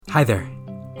Hi there,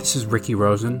 this is Ricky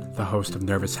Rosen, the host of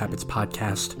Nervous Habits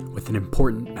Podcast, with an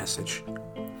important message.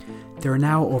 There are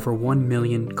now over 1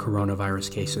 million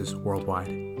coronavirus cases worldwide.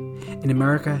 In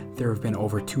America, there have been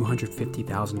over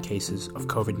 250,000 cases of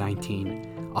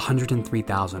COVID-19,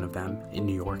 103,000 of them in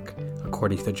New York,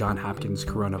 according to the Johns Hopkins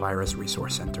Coronavirus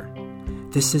Resource Center.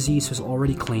 This disease has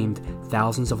already claimed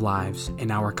thousands of lives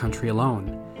in our country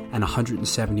alone, and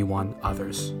 171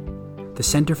 others. The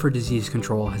Center for Disease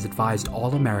Control has advised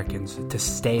all Americans to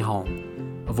stay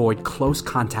home, avoid close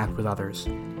contact with others,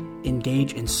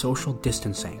 engage in social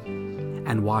distancing,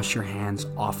 and wash your hands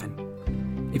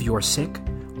often. If you are sick,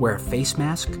 wear a face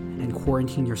mask and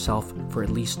quarantine yourself for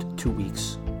at least 2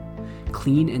 weeks.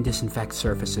 Clean and disinfect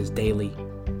surfaces daily,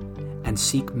 and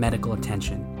seek medical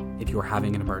attention if you are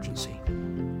having an emergency.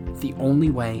 The only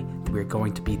way that we are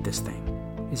going to beat this thing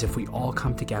is if we all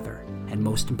come together, and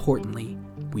most importantly,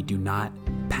 we do not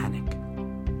panic.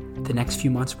 The next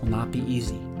few months will not be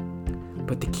easy,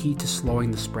 but the key to slowing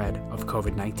the spread of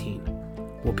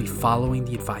COVID-19 will be following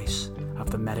the advice of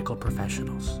the medical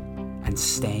professionals and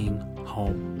staying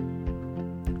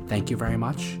home. Thank you very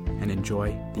much and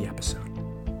enjoy the episode.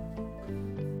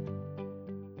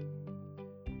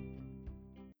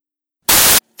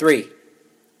 Three,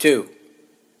 two,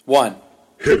 one.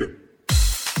 Hit it.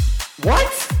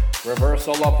 What?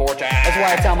 Reversal of fortune. That's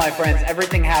why I tell my friends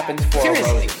everything happens for a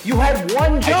reason. You had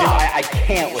one job. I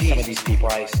can't with some of these people.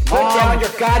 Christ. Put down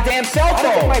your goddamn cell I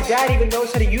don't phone. think my dad even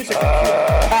knows how to use a computer.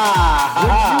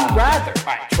 Would you rather? All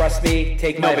right, trust me,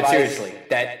 take my advice. But seriously,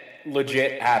 that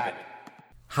legit happened.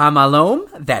 Hamalom,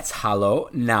 that's hello,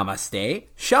 namaste,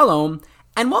 shalom,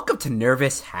 and welcome to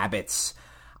Nervous Habits.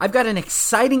 I've got an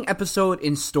exciting episode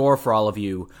in store for all of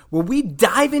you, where we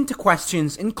dive into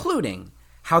questions including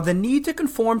how the need to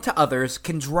conform to others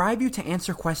can drive you to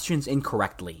answer questions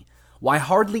incorrectly, why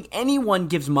hardly anyone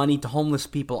gives money to homeless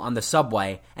people on the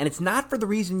subway, and it's not for the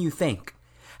reason you think,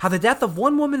 how the death of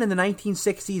one woman in the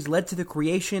 1960s led to the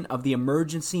creation of the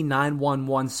emergency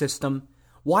 911 system,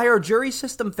 why our jury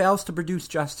system fails to produce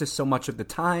justice so much of the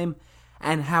time,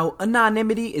 and how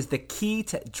anonymity is the key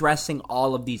to addressing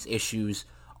all of these issues.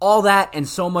 All that and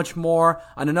so much more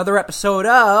on another episode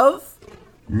of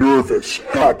Nervous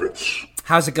Habits.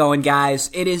 How's it going,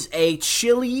 guys? It is a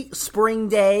chilly spring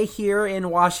day here in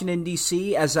Washington,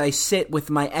 D.C. as I sit with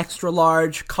my extra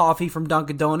large coffee from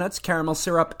Dunkin' Donuts, caramel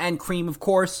syrup and cream, of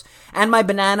course, and my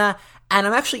banana, and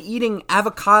I'm actually eating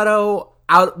avocado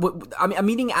I'm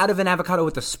eating out of an avocado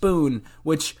with a spoon,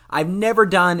 which I've never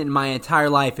done in my entire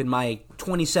life, in my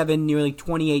 27, nearly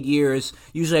 28 years.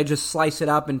 Usually I just slice it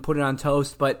up and put it on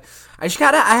toast, but I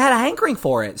had a hankering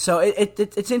for it, so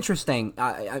it's interesting.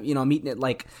 I'm eating it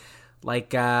like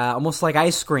almost like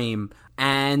ice cream,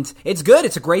 and it's good.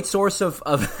 It's a great source of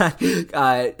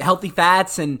healthy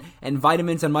fats and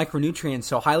vitamins and micronutrients,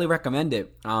 so highly recommend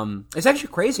it. It's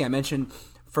actually crazy. I mentioned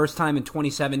first time in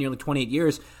 27, nearly 28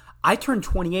 years. I turned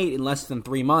 28 in less than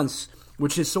 3 months,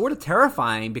 which is sort of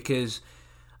terrifying because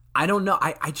I don't know.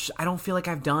 I don't feel like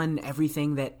I've done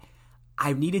everything that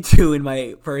I've needed to in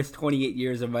my first 28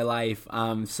 years of my life.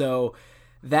 So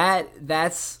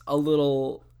that's a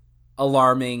little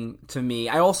alarming to me.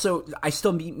 I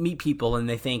still meet people and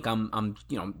they think I'm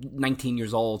 19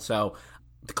 years old. So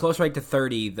the closer I get to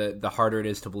 30, the harder it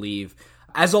is to believe.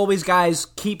 As always, guys,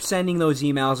 keep sending those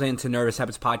emails in to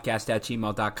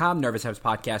nervoushabitspodcast@gmail.com,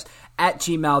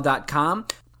 nervoushabitspodcast@gmail.com.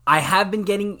 I have been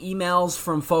getting emails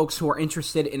from folks who are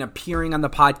interested in appearing on the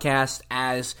podcast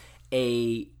as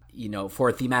for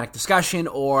a thematic discussion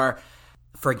or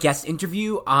for a guest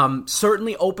interview.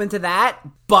 Certainly open to that,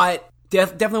 but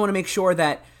definitely want to make sure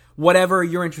that whatever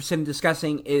you're interested in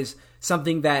discussing is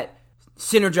something that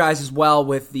synergizes well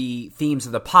with the themes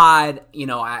of the pod.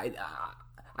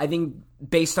 I think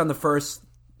based on the first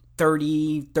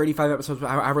 30, 35 episodes,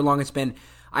 however long it's been,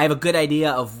 I have a good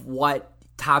idea of what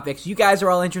topics you guys are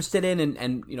all interested in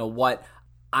and what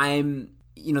I'm,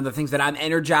 the things that I'm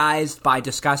energized by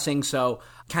discussing. So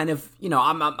kind of,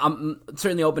 I'm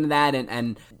certainly open to that,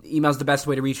 and email's the best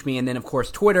way to reach me. And then, of course,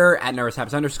 Twitter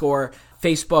 @nervoushabits_,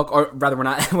 Facebook, or rather, we're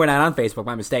not on Facebook,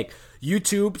 my mistake.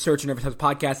 YouTube, search Nervous Habits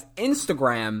Podcast.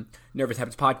 Instagram, Nervous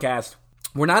Habits Podcast.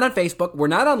 We're not on Facebook. We're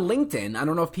not on LinkedIn. I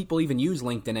don't know if people even use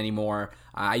LinkedIn anymore.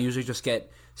 I usually just get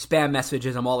spam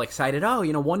messages. I'm all excited. Oh,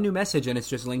 one new message, and it's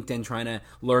just LinkedIn trying to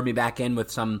lure me back in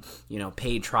with some,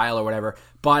 paid trial or whatever.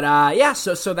 But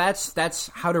so that's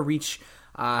how to reach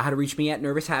me at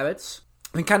Nervous Habits.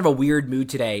 I'm in kind of a weird mood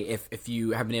today, if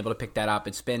you have been able to pick that up.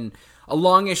 It's been a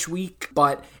longish week,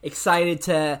 but excited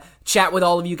to chat with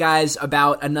all of you guys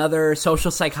about another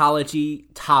social psychology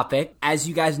topic. As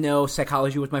you guys know,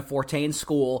 psychology was my forte in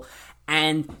school,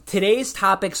 And today's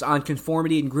topics on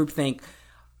conformity and groupthink,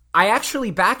 I actually,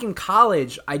 back in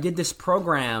college, I did this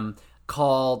program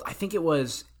called, I think it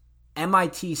was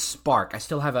MIT Spark. I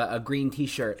still have a green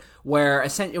t-shirt, where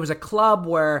it was a club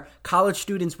where college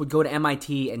students would go to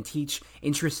MIT and teach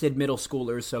interested middle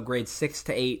schoolers, so grades 6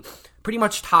 to 8, pretty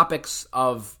much topics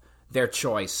of their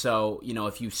choice. So,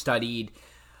 if you studied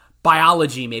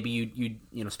biology, maybe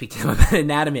you speak to them about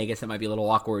anatomy. I guess that might be a little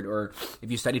awkward. Or if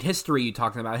you studied history, you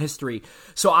talk to them about history.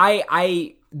 So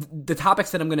the topics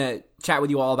that I'm going to chat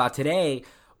with you all about today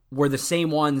were the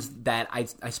same ones that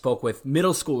I spoke with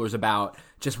middle schoolers about,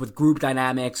 just with group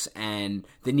dynamics and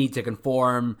the need to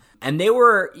conform. And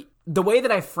the way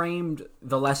that I framed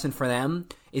the lesson for them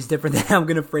is different than how I'm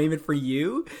going to frame it for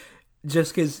you,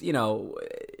 just because,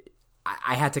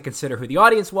 I had to consider who the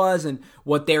audience was and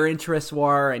what their interests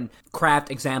were and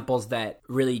craft examples that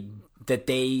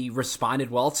they responded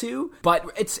well to. But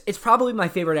it's probably my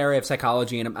favorite area of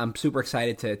psychology, and I'm super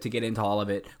excited to get into all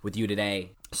of it with you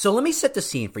today. So let me set the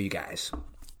scene for you guys.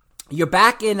 You're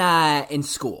back in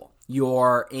school.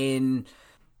 You're in,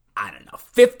 I don't know,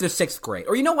 5th or 6th grade.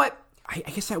 Or you know what? I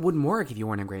guess that wouldn't work if you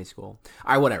weren't in grade school.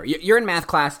 All right, whatever. You're in math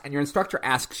class, and your instructor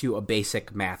asks you a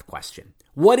basic math question.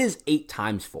 What is 8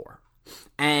 times 4?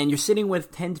 And you're sitting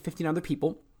with 10 to 15 other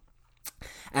people,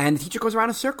 and the teacher goes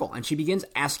around a circle, and she begins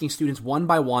asking students one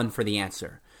by one for the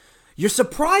answer. You're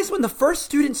surprised when the first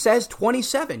student says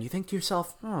 27. You think to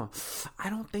yourself, I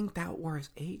don't think that works.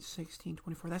 8, 16,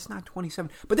 24, that's not 27.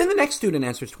 But then the next student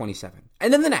answers 27,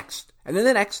 and then the next, and then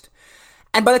the next.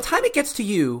 And by the time it gets to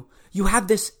you, you have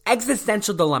this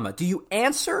existential dilemma. Do you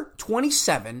answer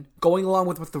 27, going along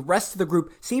with what the rest of the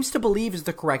group seems to believe is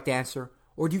the correct answer,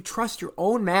 or do you trust your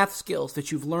own math skills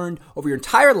that you've learned over your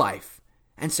entire life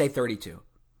and say 32?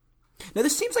 Now,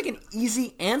 this seems like an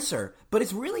easy answer, but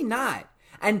it's really not.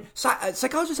 And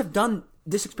psychologists have done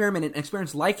this experiment and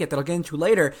experiments like it that I'll get into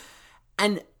later.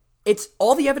 And it's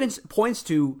all the evidence points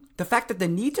to the fact that the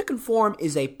need to conform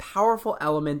is a powerful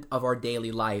element of our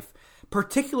daily life,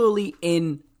 particularly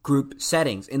in group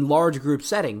settings, in large group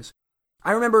settings.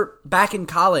 I remember back in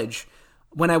college,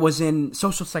 when I was in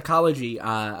social psychology,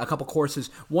 a couple courses,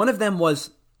 one of the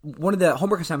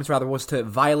homework assignments was to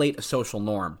violate a social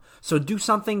norm. So do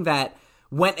something that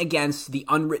went against the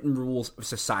unwritten rules of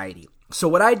society. So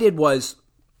what I did was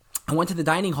I went to the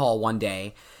dining hall one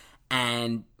day,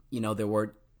 and there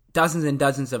were dozens and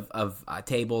dozens of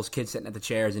tables, kids sitting at the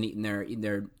chairs and eating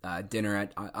their dinner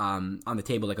on the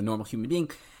table like a normal human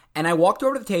being. And I walked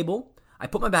over to the table. I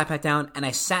put my backpack down, and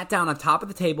I sat down on top of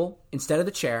the table instead of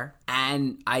the chair,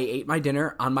 and I ate my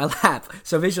dinner on my lap.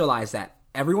 So visualize that.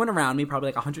 Everyone around me, probably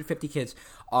like 150 kids,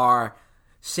 are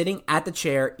sitting at the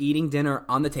chair, eating dinner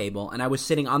on the table, and I was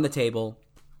sitting on the table,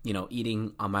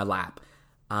 eating on my lap.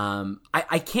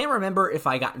 I can't remember if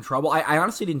I got in trouble. I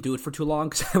honestly didn't do it for too long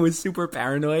because I was super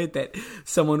paranoid that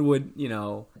someone would,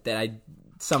 that I'd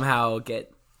somehow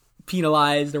get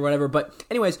penalized or whatever. But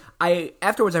anyways,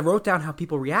 afterwards I wrote down how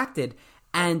people reacted,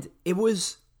 and it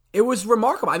was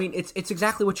remarkable. I mean, it's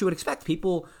exactly what you would expect.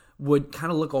 People would kind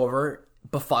of look over,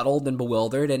 befuddled and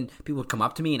bewildered, and people would come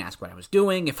up to me and ask what I was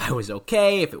doing, if I was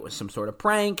okay, if it was some sort of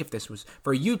prank, if this was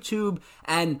for YouTube.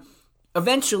 And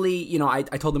eventually, I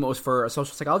told them it was for a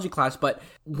social psychology class. But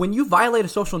when you violate a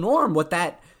social norm, what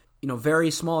that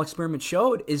very small experiment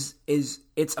showed is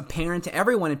it's apparent to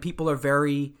everyone, and people are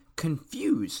very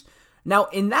confused. Now,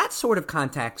 in that sort of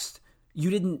context, you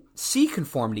didn't see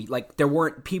conformity. Like, there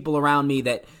weren't people around me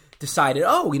that decided,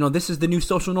 this is the new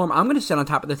social norm, I'm going to sit on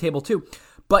top of the table too.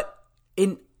 But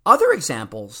in other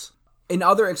examples, in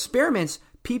other experiments,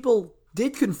 people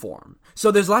did conform.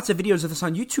 So there's lots of videos of this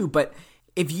on YouTube, but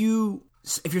if you're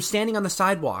standing on the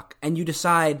sidewalk and you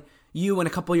decide, you and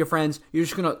a couple of your friends, you're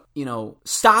just going to,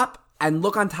 stop and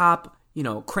look on top,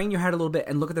 crane your head a little bit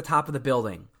and look at the top of the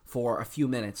building for a few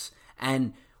minutes.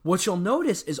 And what you'll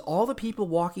notice is all the people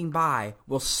walking by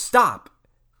will stop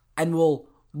and will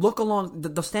look along,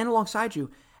 they'll stand alongside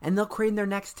you, and they'll crane their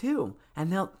necks too.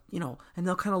 And they'll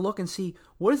kind of look and see,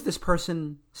 what is this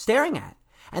person staring at?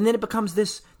 And then it becomes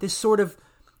this sort of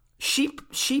sheep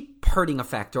herding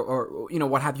effect or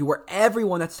what have you, where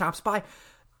everyone that stops by,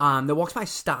 that walks by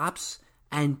stops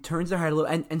and turns their head a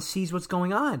little and sees what's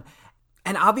going on.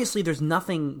 And obviously there's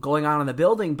nothing going on in the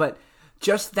building, but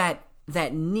just that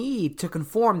need to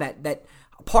conform, that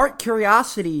part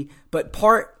curiosity, but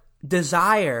part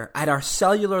desire at our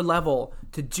cellular level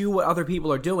to do what other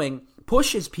people are doing,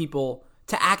 pushes people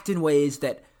to act in ways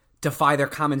that defy their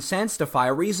common sense, defy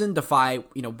reason, defy,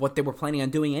 what they were planning on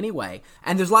doing anyway.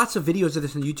 And there's lots of videos of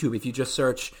this on YouTube. If you just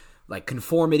search like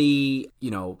conformity,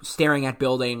 staring at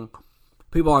building,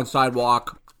 people on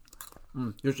sidewalk,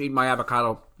 Just eat my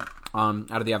avocado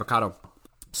out of the avocado.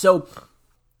 So,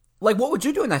 like, what would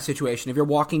you do in that situation if you're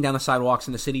walking down the sidewalks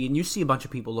in the city and you see a bunch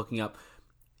of people looking up?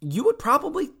 You would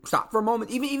probably stop for a moment,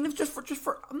 even if just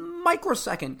for a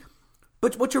microsecond.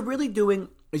 But what you're really doing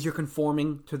is you're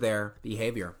conforming to their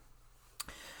behavior.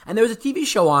 And there was a TV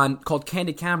show on called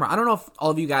Candid Camera. I don't know if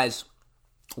all of you guys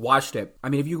watched it. I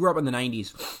mean, if you grew up in the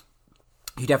 90s,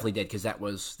 you definitely did,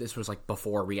 because this was like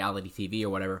before reality TV or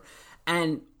whatever.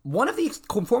 And one of the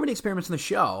conformity experiments in the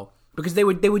show, because they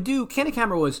would do, Candid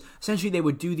Camera was essentially they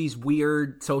would do these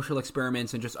weird social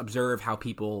experiments and just observe how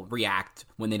people react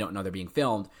when they don't know they're being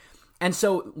filmed. And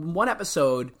so one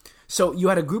episode, so you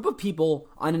had a group of people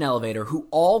on an elevator who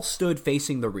all stood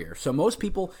facing the rear. So most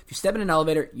people, if you step in an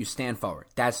elevator, you stand forward.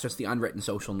 That's just the unwritten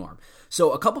social norm.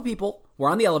 So a couple people were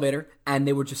on the elevator and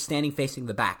they were just standing facing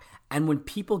the back. And when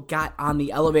people got on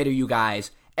the elevator, you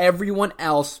guys, everyone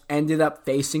else ended up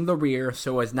facing the rear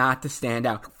so as not to stand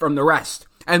out from the rest.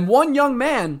 And one young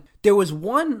man, there was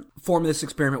one form of this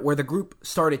experiment where the group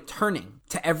started turning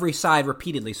to every side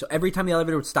repeatedly. So every time the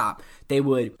elevator would stop, they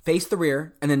would face the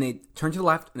rear, and then they'd turn to the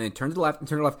left, and then turn to the left, and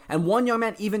turn to the left. And one young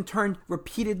man even turned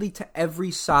repeatedly to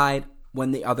every side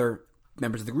when the other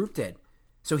members of the group did.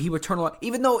 So he would turn a lot,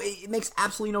 even though it makes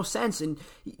absolutely no sense. And,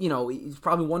 you know, he's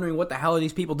probably wondering what the hell are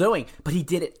these people doing? But he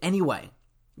did it anyway.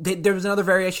 There was another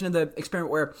variation of the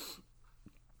experiment where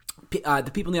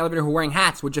the people in the elevator who were wearing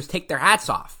hats would just take their hats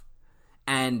off.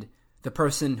 And the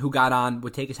person who got on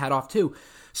would take his hat off too.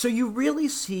 So you really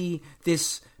see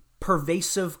this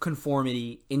pervasive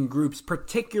conformity in groups,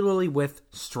 particularly with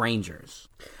strangers.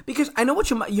 Because I know what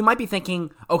you might be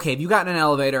thinking, okay, if you got in an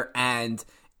elevator and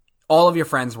all of your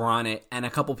friends were on it and a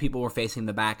couple people were facing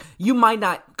the back, you might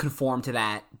not conform to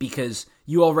that because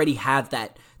you already have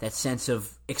that sense of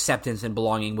acceptance and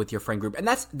belonging with your friend group. And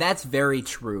that's very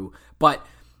true. But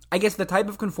I guess the type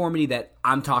of conformity that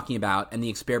I'm talking about and the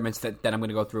experiments that I'm going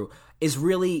to go through is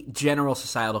really general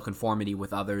societal conformity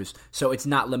with others. So it's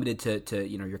not limited to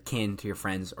your kin, to your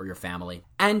friends, or your family.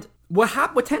 And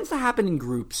what tends to happen in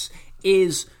groups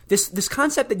is this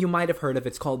concept that you might have heard of.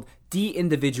 It's called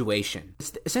de-individuation.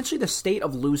 It's essentially the state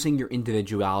of losing your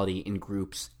individuality in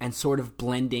groups and sort of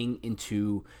blending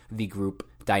into the group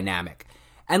dynamic.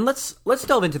 And let's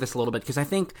delve into this a little bit, because I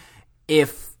think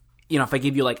if I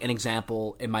give you like an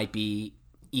example, it might be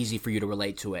easy for you to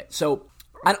relate to it. So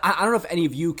I don't know if any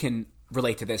of you can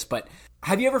relate to this, but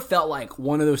have you ever felt like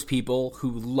one of those people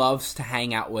who loves to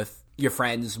hang out with your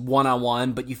friends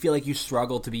one-on-one, but you feel like you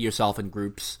struggle to be yourself in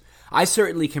groups? I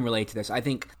certainly can relate to this. I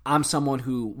think I'm someone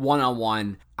who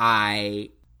one-on-one, I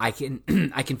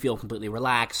can feel completely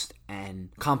relaxed and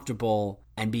comfortable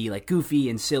and be like goofy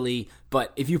and silly.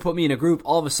 But if you put me in a group,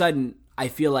 all of a sudden I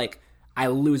feel like I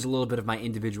lose a little bit of my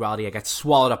individuality. I get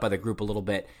swallowed up by the group a little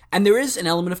bit. And there is an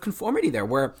element of conformity there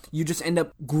where you just end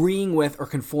up agreeing with or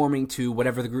conforming to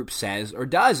whatever the group says or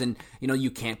does. And, you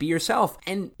can't be yourself.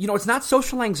 And, it's not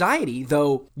social anxiety,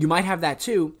 though you might have that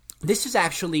too. This is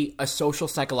actually a social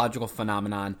psychological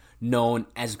phenomenon known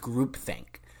as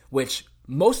groupthink, which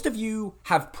most of you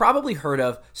have probably heard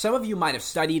of. Some of you might have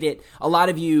studied it. A lot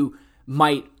of you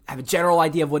might have a general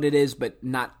idea of what it is, but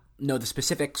not know the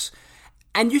specifics.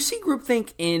 And you see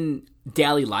groupthink in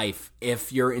daily life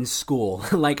if you're in school,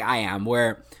 like I am,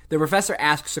 where the professor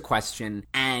asks a question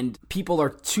and people are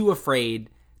too afraid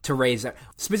to raise it.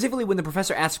 Specifically when the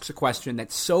professor asks a question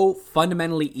that's so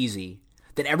fundamentally easy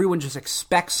that everyone just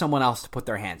expects someone else to put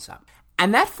their hands up.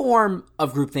 And that form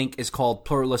of groupthink is called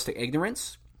pluralistic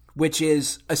ignorance, which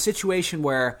is a situation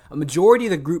where a majority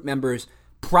of the group members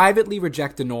privately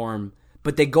reject the norm,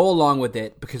 but they go along with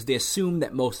it because they assume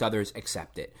that most others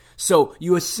accept it. So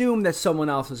you assume that someone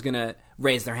else is going to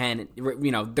raise their hand.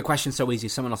 The question's so easy,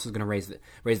 someone else is going to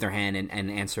raise their hand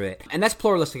and answer it. And that's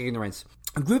pluralistic ignorance.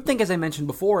 Groupthink, as I mentioned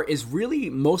before, is really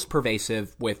most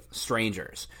pervasive with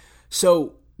strangers.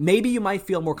 So maybe you might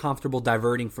feel more comfortable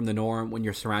diverting from the norm when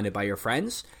you're surrounded by your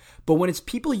friends, but when it's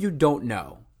people you don't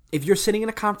know, if you're sitting in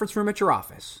a conference room at your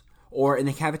office or in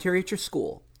the cafeteria at your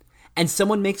school, and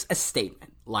someone makes a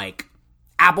statement like,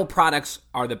 Apple products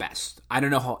are the best. I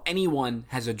don't know how anyone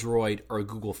has a Droid or a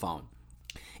Google phone.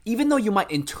 Even though you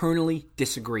might internally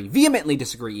disagree, vehemently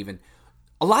disagree even,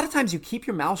 a lot of times you keep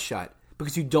your mouth shut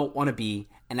because you don't want to be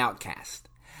an outcast.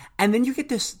 And then you get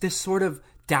this sort of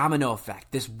domino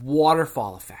effect, this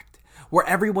waterfall effect, where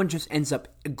everyone just ends up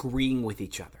agreeing with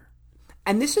each other.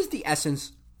 And this is the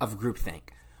essence of groupthink,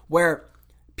 where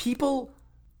people,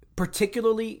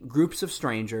 particularly groups of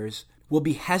strangers, will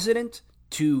be hesitant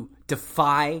to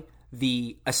defy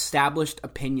the established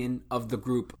opinion of the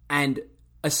group. And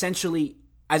essentially,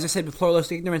 as I said with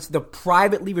pluralistic ignorance, they'll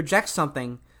privately reject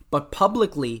something, but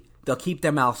publicly they'll keep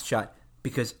their mouths shut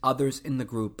because others in the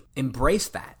group embrace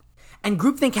that. And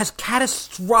groupthink has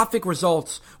catastrophic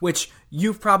results, which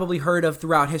you've probably heard of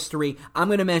throughout history. I'm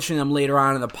going to mention them later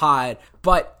on in the pod.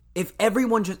 But if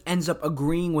everyone just ends up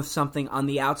agreeing with something on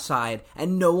the outside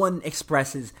and no one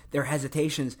expresses their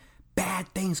hesitations, bad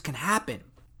things can happen.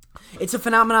 It's a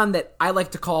phenomenon that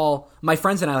my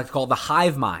friends and I like to call the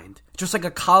hive mind. Just like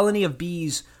a colony of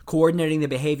bees coordinating their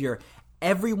behavior,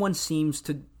 everyone seems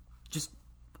to just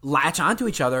latch onto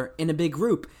each other in a big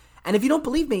group. And if you don't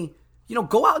believe me,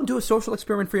 go out and do a social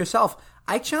experiment for yourself.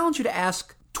 I challenge you to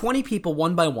ask 20 people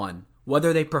one by one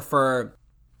whether they prefer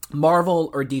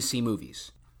Marvel or DC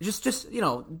movies. Just do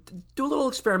a little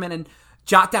experiment and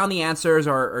jot down the answers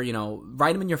or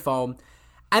write them in your phone.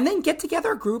 And then get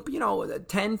together a group,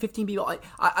 10, 15 people.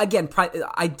 Again,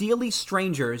 ideally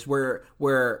strangers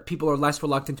where people are less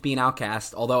reluctant to be an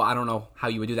outcast, although I don't know how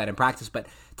you would do that in practice, but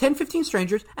 10, 15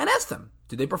 strangers, and ask them,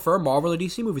 do they prefer Marvel or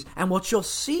DC movies? And what you'll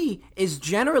see is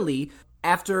generally,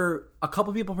 after a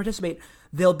couple people participate,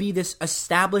 there'll be this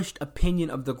established opinion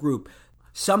of the group.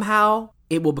 Somehow,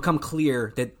 it will become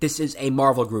clear that this is a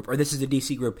Marvel group or this is a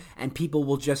DC group, and people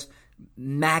will just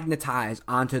magnetize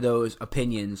onto those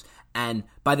opinions. And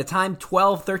by the time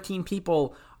 12, 13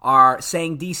 people are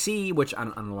saying DC, which I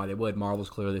don't know why they would, Marvel's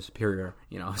clearly the superior,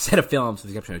 set of films,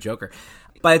 with the exception of Joker.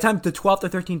 By the time the 12th or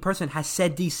 13th person has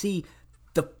said DC,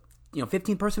 the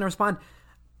 15th person to respond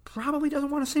probably doesn't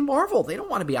want to say Marvel. They don't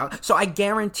want to be out. So I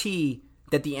guarantee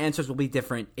that the answers will be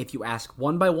different if you ask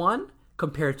one by one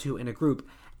compared to in a group.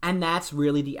 And that's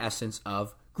really the essence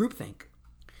of groupthink.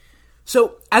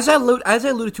 So as I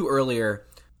alluded to earlier,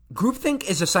 groupthink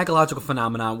is a psychological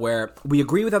phenomenon where we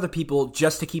agree with other people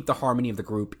just to keep the harmony of the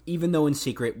group, even though in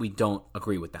secret we don't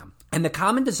agree with them. And the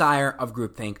common desire of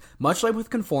groupthink, much like with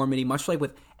conformity, much like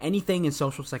with anything in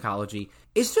social psychology,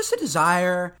 is just a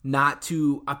desire not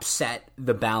to upset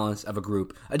the balance of a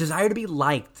group, a desire to be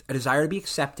liked, a desire to be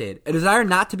accepted, a desire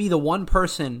not to be the one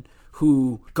person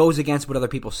who goes against what other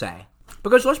people say.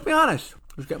 Because let's be honest,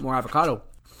 let's get more avocado.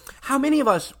 How many of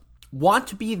us want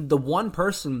to be the one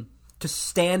person to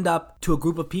stand up to a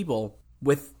group of people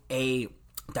with a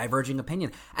diverging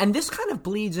opinion? And this kind of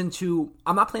bleeds into,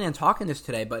 I'm not planning on talking about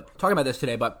this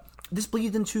today, but this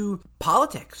bleeds into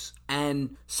politics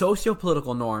and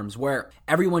socio-political norms where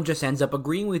everyone just ends up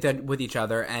agreeing with each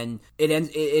other, and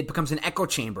it becomes an echo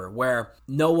chamber where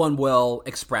no one will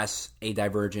express a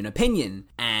divergent opinion,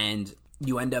 and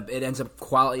it ends up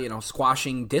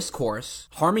squashing discourse,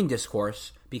 harming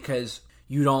discourse, because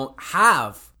you don't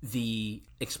have the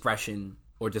expression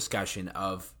or discussion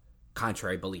of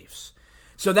contrary beliefs.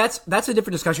 So that's a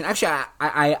different discussion. Actually,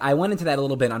 I went into that a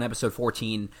little bit on episode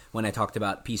 14 when I talked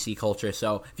about PC culture.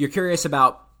 So if you're curious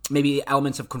about maybe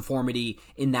elements of conformity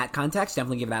in that context,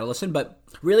 definitely give that a listen. But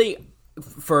really,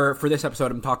 for this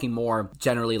episode, I'm talking more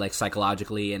generally like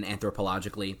psychologically and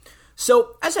anthropologically.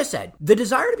 So, as I said, the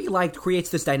desire to be liked creates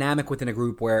this dynamic within a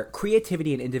group where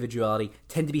creativity and individuality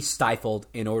tend to be stifled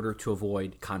in order to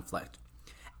avoid conflict.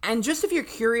 And just if you're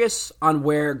curious on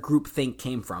where groupthink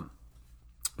came from,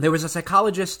 there was a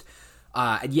psychologist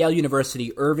at Yale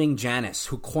University, Irving Janis,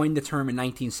 who coined the term in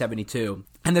 1972.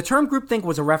 And the term groupthink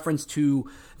was a reference to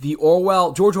the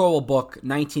George Orwell book,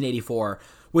 1984,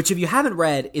 which, if you haven't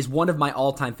read, is one of my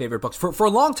all-time favorite books. For a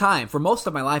long time, for most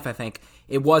of my life, I think,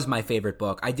 it was my favorite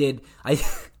book. I did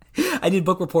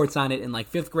book reports on it in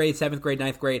like 5th grade, 7th grade,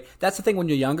 9th grade. That's the thing when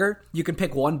you're younger. You can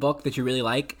pick one book that you really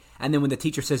like, and then when the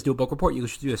teacher says do a book report, you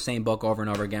should do the same book over and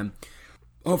over again.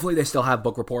 Hopefully they still have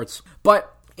book reports.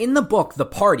 But in the book, the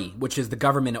party, which is the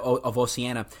government of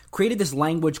Oceania, created this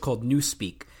language called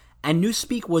Newspeak. And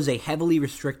Newspeak was a heavily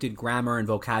restricted grammar and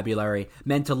vocabulary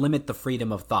meant to limit the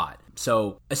freedom of thought.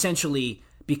 So essentially,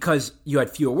 because you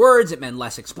had fewer words, it meant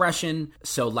less expression,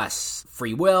 so less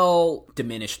free will,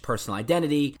 diminished personal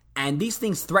identity. And these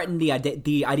things threatened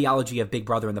the ideology of Big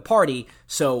Brother and the party,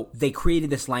 so they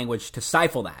created this language to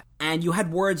stifle that. And you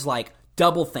had words like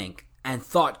doublethink and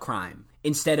thought crime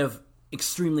instead of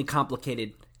extremely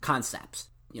complicated concepts.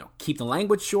 Keep the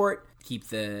language short, keep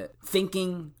the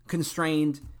thinking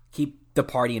constrained, keep the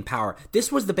party in power.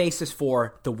 This was the basis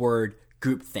for the word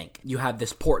groupthink. You have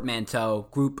this portmanteau,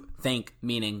 groupthink,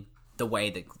 meaning the way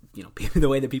that the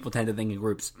way that people tend to think in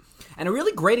groups. And a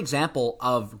really great example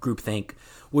of groupthink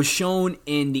was shown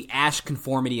in the Asch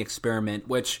conformity experiment,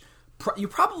 which you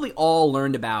probably all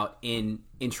learned about in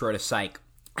Intro to Psych.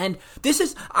 And this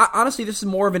is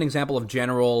more of an example of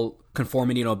general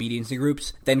conformity and obedience in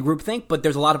groups than groupthink, but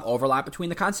there's a lot of overlap between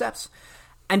the concepts.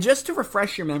 And just to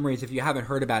refresh your memories if you haven't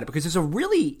heard about it, because it's a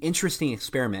really interesting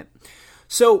experiment.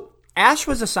 So Asch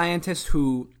was a scientist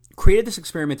who created this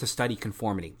experiment to study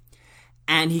conformity.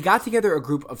 And he got together a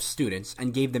group of students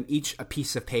and gave them each a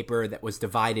piece of paper that was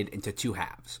divided into two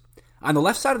halves. On the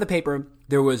left side of the paper,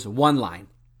 there was one line,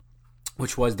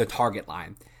 which was the target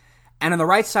line. And on the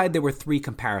right side, there were three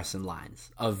comparison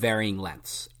lines of varying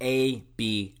lengths, A,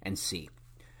 B, and C.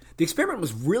 The experiment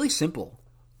was really simple.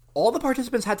 All the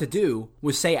participants had to do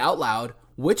was say out loud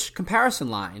which comparison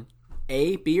line,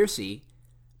 A, B, or C,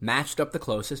 matched up the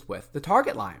closest with the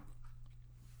target line.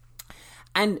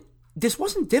 And this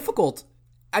wasn't difficult.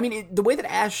 I mean, the way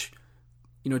that Ash,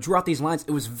 drew out these lines,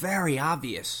 it was very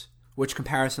obvious which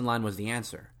comparison line was the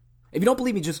answer. If you don't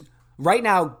believe me, just right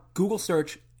now, Google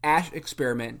search Ash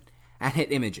experiment and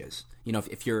hit images.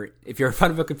 If you're in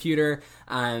front of a computer,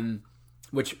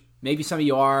 which maybe some of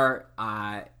you are,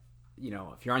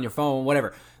 if you're on your phone,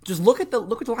 whatever, just look at the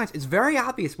lines. It's very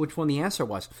obvious which one the answer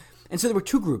was. And so there were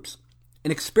two groups,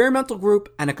 an experimental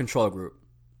group and a control group.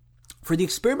 For the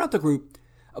experimental group,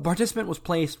 a participant was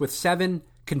placed with 7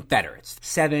 Confederates,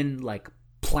 7 like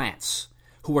plants,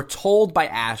 who were told by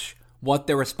Ash what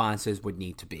their responses would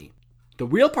need to be. The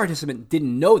real participant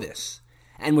didn't know this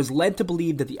and was led to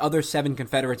believe that the other 7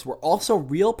 Confederates were also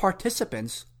real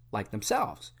participants like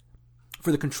themselves.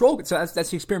 For the control group, so that's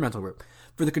the experimental group.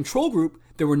 For the control group,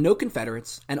 there were no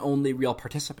Confederates and only real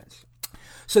participants.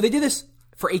 So they did this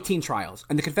for 18 trials,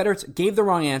 and the Confederates gave the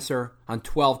wrong answer on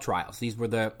 12 trials. These were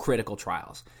the critical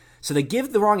trials. So they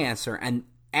give the wrong answer, and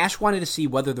Ash wanted to see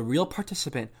whether the real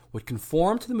participant would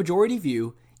conform to the majority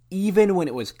view even when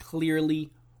it was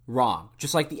clearly wrong.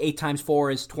 Just like the 8 times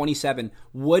 4 is 27.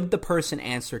 Would the person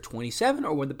answer 27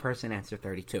 or would the person answer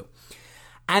 32?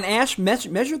 And Ash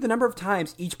measured the number of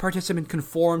times each participant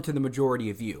conformed to the majority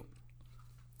of view.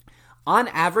 On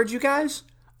average, you guys,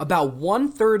 about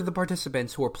 1/3 of the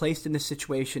participants who were placed in this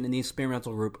situation in the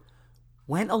experimental group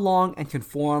went along and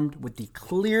conformed with the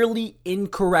clearly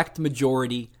incorrect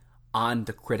majority on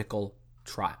the critical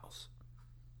trials.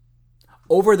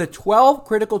 Over the 12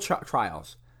 critical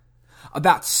trials,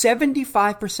 about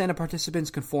 75% of participants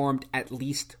conformed at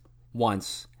least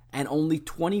once, and only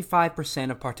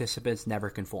 25% of participants never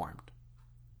conformed.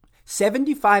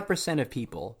 75% of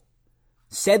people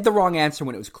said the wrong answer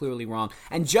when it was clearly wrong.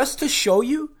 And just to show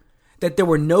you that there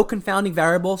were no confounding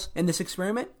variables in this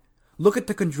experiment, look at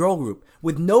the control group.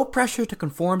 With no pressure to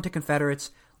conform to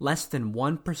Confederates, less than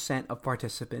 1% of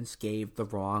participants gave the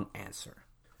wrong answer.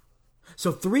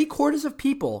 So 3/4 of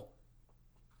people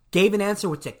gave an answer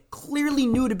which they clearly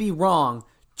knew to be wrong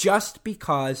just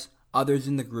because others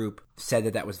in the group said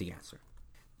that was the answer.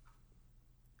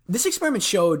 This experiment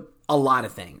showed a lot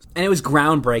of things, and it was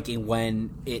groundbreaking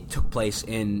when it took place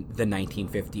in the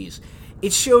 1950s.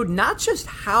 It showed not just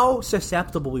how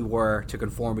susceptible we were to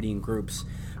conformity in groups,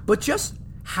 but just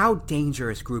how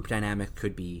dangerous group dynamics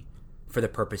could be for the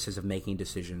purposes of making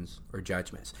decisions or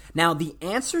judgments. Now, the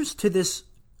answers to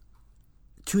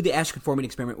the Ash conformity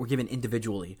experiment were given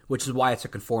individually, which is why it's a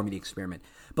conformity experiment.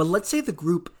 But let's say the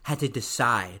group had to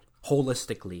decide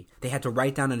holistically. They had to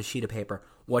write down on a sheet of paper,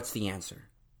 what's the answer?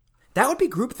 That would be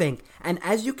groupthink, and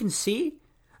as you can see,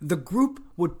 the group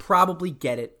would probably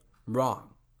get it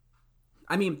wrong.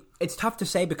 I mean, it's tough to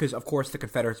say because, of course, the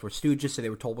Confederates were stooges, so they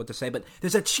were told what to say, but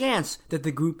there's a chance that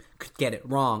the group could get it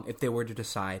wrong if they were to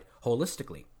decide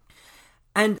holistically.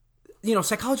 And,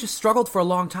 psychologists struggled for a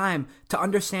long time to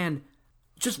understand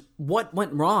just what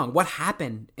went wrong, what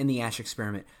happened in the Ash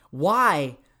experiment,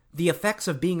 why the effects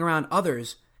of being around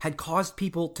others had caused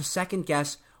people to second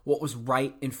guess what was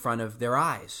right in front of their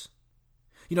eyes.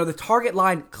 The target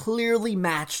line clearly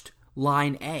matched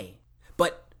line A,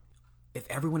 but if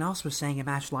everyone else was saying it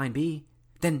matched line B,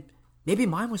 then maybe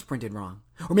mine was printed wrong,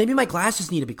 or maybe my glasses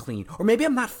need to be cleaned, or maybe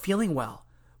I'm not feeling well.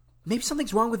 Maybe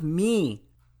something's wrong with me.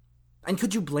 And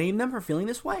could you blame them for feeling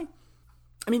this way?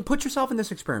 I mean, put yourself in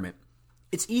this experiment.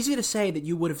 It's easy to say that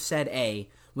you would have said A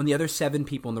when the other 7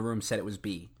 people in the room said it was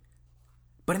B.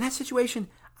 But in that situation,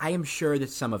 I am sure that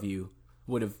some of you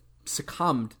would have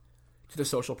succumbed to the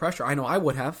social pressure. I know I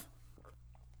would have.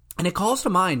 And it calls to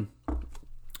mind,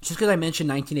 just because I mentioned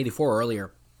 1984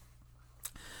 earlier,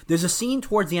 there's a scene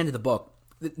towards the end of the book.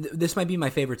 This might be my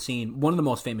favorite scene, one of the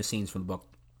most famous scenes from the book,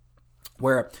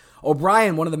 where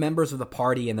O'Brien, one of the members of the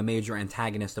party and the major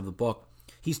antagonist of the book,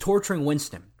 he's torturing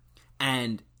Winston.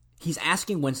 And he's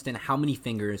asking Winston how many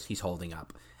fingers he's holding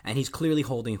up. And he's clearly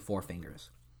holding 4 fingers.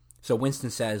 So Winston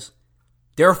says,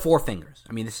 there are 4 fingers.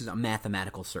 I mean, this is a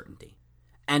mathematical certainty.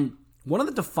 And one of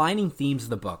the defining themes of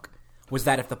the book was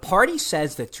that if the party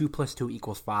says that 2 + 2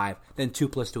 = 5, then 2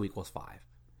 + 2 = 5.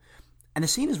 And the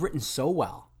scene is written so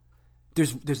well.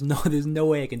 There's no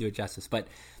way I can do it justice. But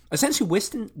essentially,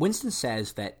 Winston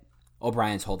says that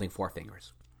O'Brien's holding 4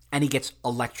 fingers. And he gets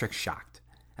electric shocked.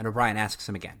 And O'Brien asks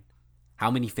him again, How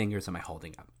many fingers am I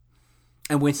holding up?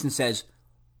 And Winston says,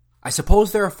 I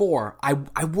suppose there are 4.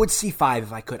 I would see 5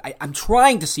 if I could. I'm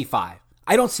trying to see 5.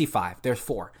 I don't see 5. There's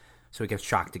 4. So he gets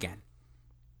shocked again.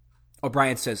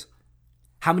 O'Brien says,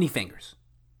 how many fingers?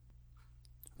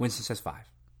 Winston says 5.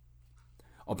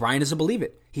 O'Brien doesn't believe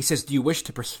it. He says, do you wish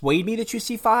to persuade me that you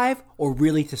see 5 or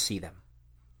really to see them?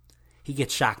 He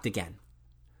gets shocked again.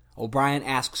 O'Brien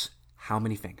asks, how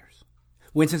many fingers?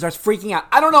 Winston starts freaking out.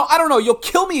 I don't know. You'll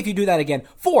kill me if you do that again.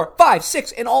 4, 5,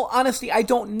 6. In all honesty, I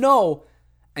don't know.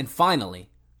 And finally,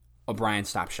 O'Brien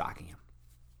stops shocking him.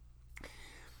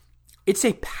 It's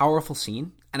a powerful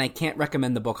scene, and I can't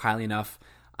recommend the book highly enough.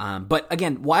 But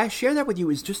again, why I share that with you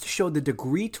is just to show the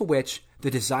degree to which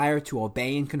the desire to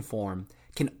obey and conform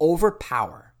can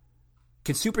overpower,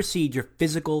 can supersede your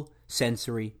physical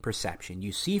sensory perception.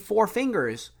 You see 4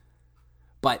 fingers,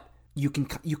 but you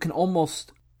can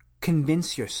almost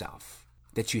convince yourself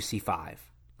that you see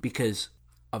 5 because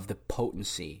of the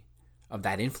potency of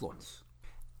that influence.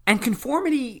 And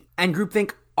conformity and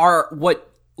groupthink are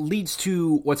what leads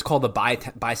to what's called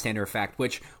the bystander effect,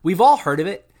 which we've all heard of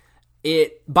it.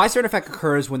 Bystander effect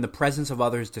occurs when the presence of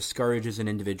others discourages an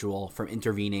individual from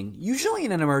intervening, usually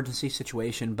in an emergency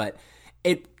situation, but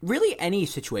it really any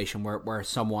situation where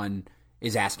someone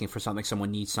is asking for something,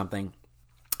 someone needs something.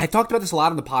 I talked about this a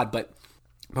lot on the pod, but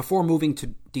before moving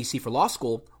to DC for law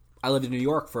school, I lived in New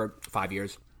York for 5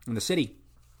 years in the city.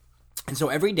 And so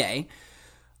every day,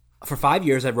 for 5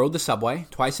 years, I rode the subway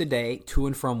twice a day to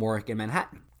and from work in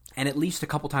Manhattan. And at least a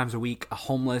couple times a week, a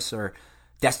homeless or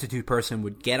destitute person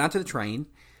would get onto the train,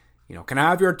 can I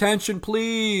have your attention,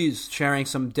 please? Sharing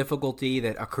some difficulty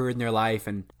that occurred in their life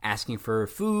and asking for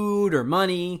food or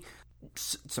money.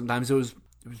 Sometimes it was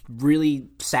really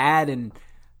sad and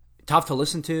tough to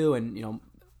listen to. And,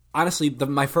 honestly,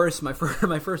 my first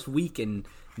week in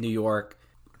New York,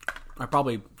 I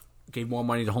probably gave more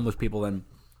money to homeless people than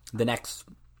the next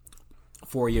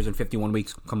 4 years and 51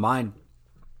 weeks combined.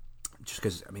 Just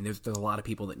because, there's a lot of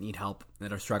people that need help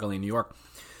that are struggling in New York.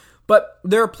 But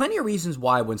there are plenty of reasons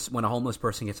why when a homeless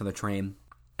person gets on the train,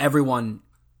 everyone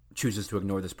chooses to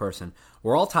ignore this person.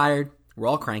 We're all tired. We're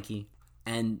all cranky.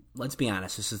 And let's be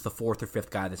honest, this is the 4th or 5th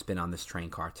guy that's been on this train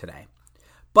car today.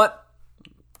 But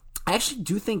I actually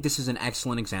do think this is an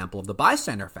excellent example of the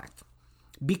bystander effect.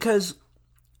 Because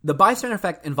the bystander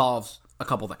effect involves a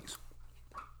couple things.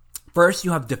 First,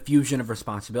 you have diffusion of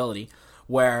responsibility,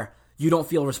 where you don't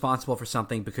feel responsible for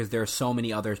something because there are so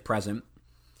many others present.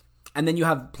 And then you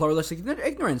have pluralistic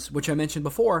ignorance, which I mentioned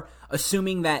before,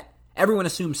 assuming that everyone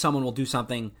assumes someone will do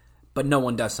something, but no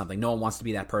one does something. No one wants to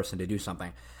be that person to do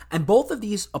something. And both of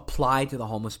these apply to the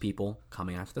homeless people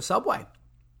coming onto the subway.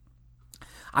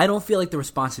 I don't feel like the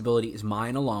responsibility is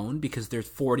mine alone because there's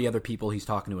 40 other people he's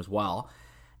talking to as well.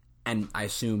 And I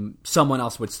assume someone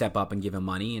else would step up and give him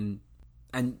money, and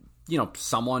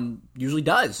someone usually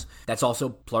does. That's also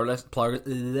pluralistic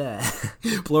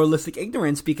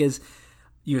ignorance because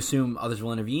you assume others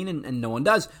will intervene and no one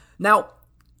does. Now,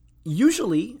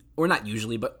 usually, or not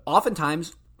usually, but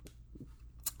oftentimes,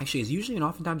 actually is usually and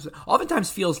oftentimes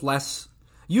feels less,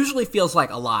 usually feels like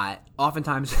a lot,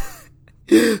 oftentimes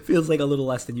feels like a little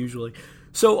less than usually.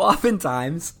 So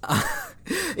oftentimes,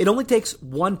 it only takes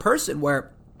one person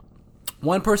where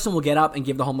one person will get up and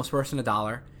give the homeless person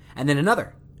 $1, and then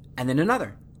another, and then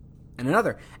another, and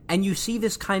another. And you see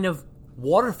this kind of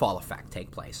waterfall effect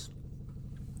take place.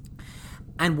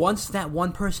 And once that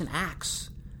one person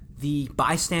acts, the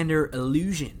bystander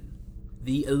illusion,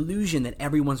 the illusion that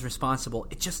everyone's responsible,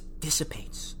 it just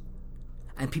dissipates.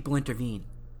 And people intervene.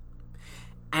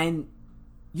 And,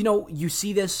 you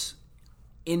see this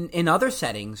in other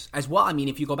settings as well. I mean,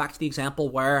 if you go back to the example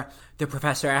where the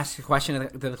professor asks a question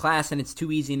to the class and it's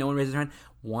too easy, no one raises their hand,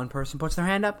 one person puts their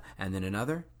hand up, and then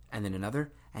another,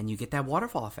 and you get that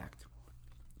waterfall effect.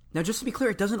 Now, just to be clear,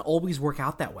 it doesn't always work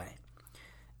out that way.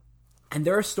 And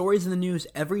there are stories in the news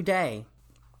every day.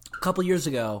 A couple years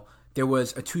ago, there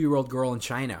was a 2-year-old girl in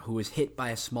China who was hit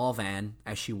by a small van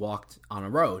as she walked on a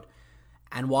road.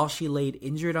 And while she laid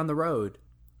injured on the road,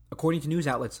 according to news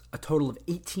outlets, a total of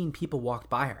 18 people walked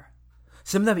by her.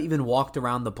 Some of them even walked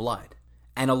around the blood.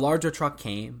 And a larger truck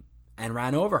came and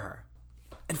ran over her.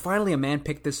 And finally, a man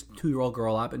picked this 2-year-old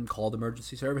girl up and called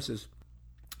emergency services.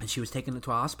 And she was taken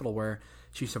to a hospital where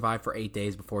she survived for 8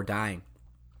 days before dying.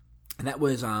 And that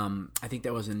was, I think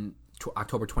that was in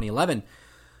October 2011.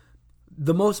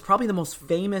 Probably the most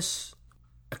famous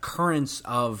occurrence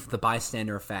of the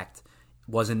bystander effect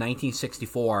was in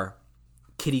 1964.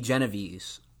 Kitty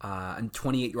Genovese, a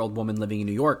 28-year-old woman living in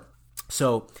New York.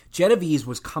 So Genovese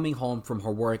was coming home from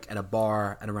her work at a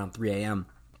bar at around 3 a.m.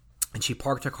 and she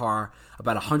parked her car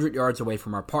about 100 yards away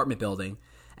from her apartment building,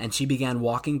 and she began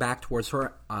walking back towards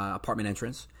her apartment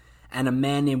entrance. And a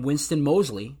man named Winston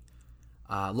Moseley,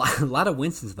 a lot of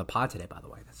Winstons in the pod today, by the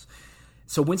way.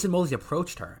 So Winston Moseley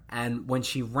approached her, and when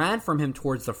she ran from him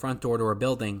towards the front door to her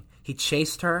building, he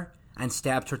chased her and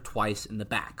stabbed her twice in the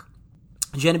back.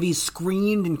 Genevieve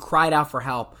screamed and cried out for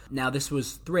help. Now, this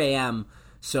was 3 a.m.,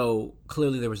 so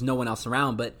clearly there was no one else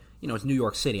around, but, it's New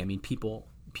York City. I mean, people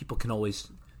can always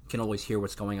hear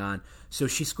what's going on. So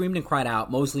she screamed and cried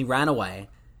out. Moseley ran away,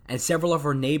 and several of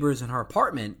her neighbors in her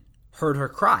apartment heard her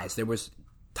cries. There was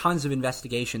tons of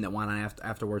investigation that went on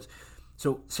afterwards.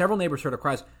 So several neighbors heard her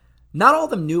cries. Not all of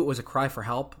them knew it was a cry for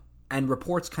help, and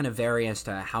reports kind of vary as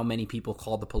to how many people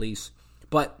called the police.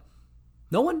 But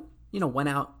no one, went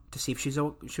out to see if she was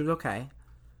okay.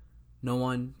 No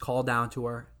one called down to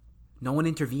her. No one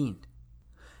intervened.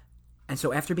 And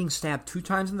so after being stabbed 2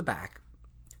 times in the back,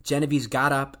 Genevieve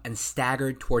got up and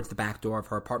staggered towards the back door of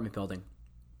her apartment building.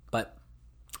 But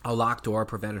a locked door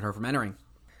prevented her from entering.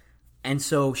 And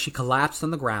so she collapsed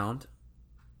on the ground.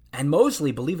 And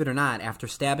Moseley, believe it or not, after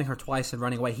stabbing her twice and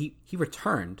running away, he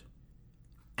returned.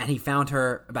 And he found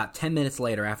her about 10 minutes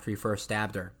later after he first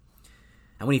stabbed her.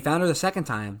 And when he found her the second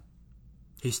time,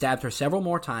 he stabbed her several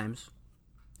more times,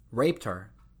 raped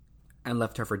her, and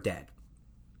left her for dead.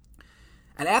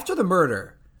 And after the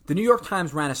murder, the New York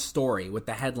Times ran a story with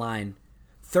the headline,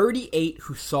 38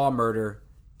 who saw murder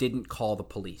didn't call the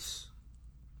police.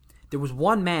 There was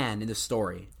one man in the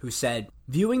story who said,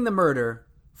 viewing the murder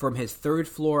from his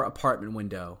 3rd-floor apartment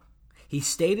window, he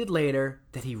stated later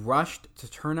that he rushed to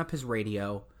turn up his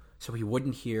radio so he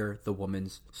wouldn't hear the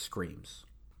woman's screams.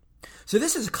 So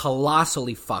this is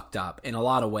colossally fucked up in a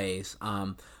lot of ways.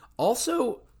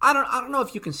 Also, I don't know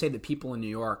if you can say that people in New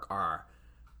York are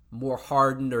more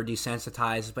hardened or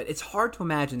desensitized, but it's hard to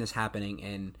imagine this happening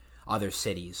in other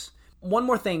cities. One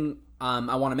more thing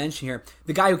I want to mention here.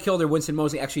 The guy who killed her, Winston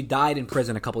Moseley, actually died in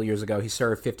prison a couple of years ago. He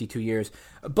served 52 years.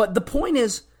 But the point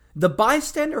is, the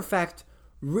bystander effect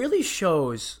really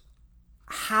shows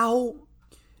how,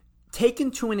 taken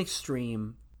to an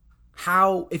extreme,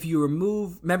 how if you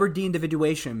remember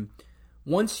de-individuation,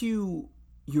 once you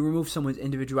remove someone's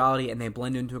individuality and they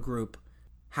blend into a group,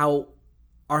 how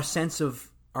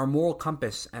our moral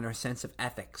compass and our sense of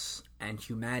ethics and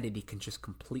humanity can just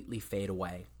completely fade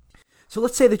away. So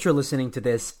let's say that you're listening to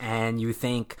this and you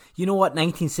think, you know what,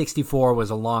 1964 was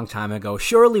a long time ago.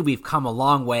 Surely we've come a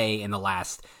long way in the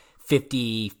last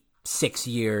 56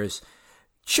 years.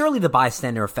 Surely the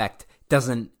bystander effect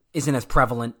isn't as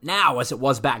prevalent now as it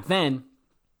was back then.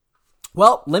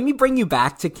 Well, let me bring you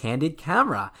back to Candid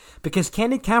Camera, because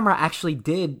Candid Camera actually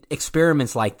did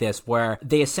experiments like this where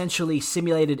they essentially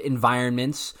simulated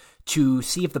environments to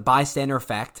see if the bystander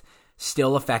effect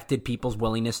still affected people's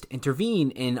willingness to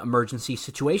intervene in emergency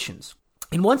situations.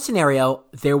 In one scenario,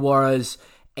 there was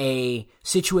a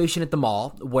situation at the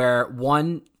mall where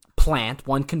one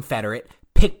Confederate,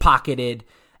 pickpocketed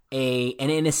an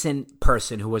innocent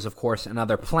person who was, of course,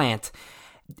 another plant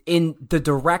in the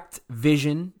direct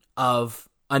vision of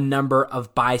a number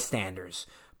of bystanders.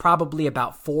 Probably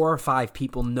about 4 or 5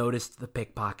 people noticed the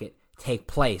pickpocket take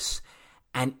place,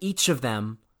 and each of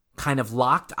them kind of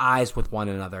locked eyes with one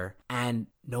another, and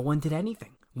no one did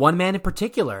anything. One man in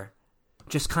particular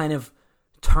just kind of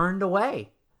turned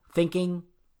away, thinking,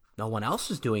 no one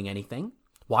else is doing anything.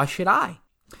 Why should I?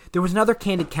 There was another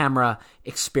Candid Camera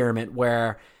experiment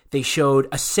where they showed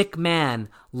a sick man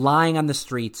lying on the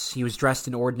streets. He was dressed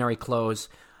in ordinary clothes,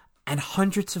 and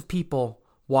hundreds of people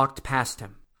walked past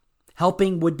him.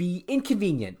 Helping would be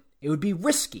inconvenient. It would be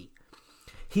risky.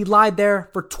 He lied there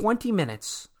for 20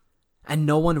 minutes, and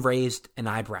no one raised an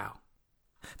eyebrow.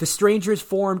 The strangers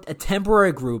formed a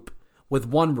temporary group with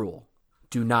one rule: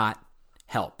 do not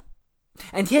help.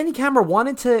 And Candid Camera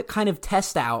wanted to kind of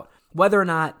test out whether or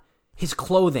not his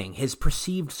clothing, his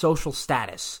perceived social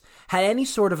status, had any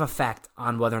sort of effect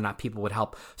on whether or not people would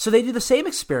help. So they did the same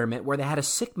experiment where they had a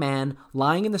sick man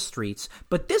lying in the streets,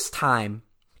 but this time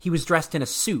he was dressed in a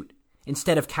suit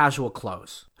instead of casual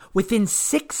clothes. Within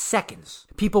 6 seconds,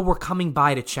 people were coming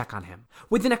by to check on him.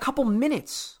 Within a couple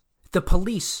minutes, the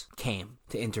police came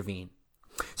to intervene.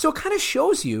 So it kind of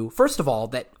shows you, first of all,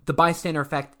 that the bystander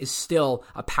effect is still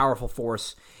a powerful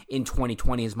force in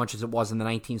 2020 as much as it was in the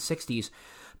 1960s,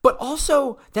 but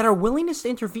also that our willingness to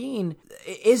intervene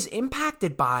is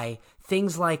impacted by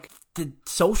things like the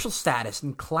social status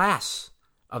and class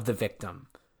of the victim.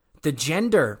 The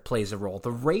gender plays a role.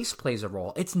 The race plays a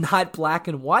role. It's not black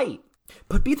and white.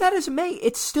 But be that as it may,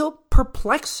 it's still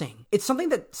perplexing. It's something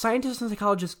that scientists and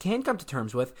psychologists can't come to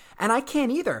terms with, and I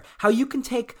can't either. How you can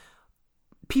take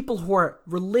people who are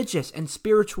religious and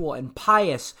spiritual and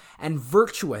pious and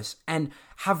virtuous and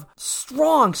have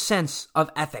strong sense of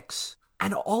ethics.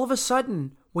 And all of a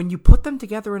sudden, when you put them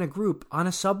together in a group on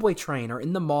a subway train or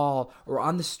in the mall or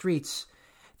on the streets,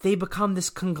 they become this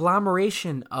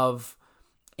conglomeration of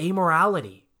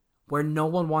amorality where no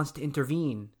one wants to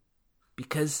intervene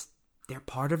because they're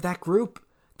part of that group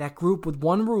with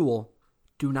one rule: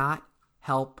 do not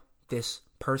help this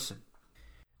person.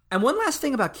 And one last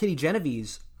thing about Kitty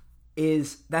Genovese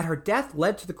is that her death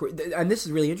led to and this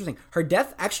is really interesting, her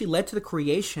death actually led to the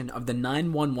creation of the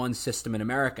 911 system in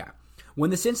America. When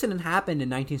this incident happened in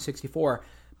 1964,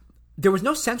 there was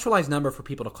no centralized number for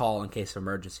people to call in case of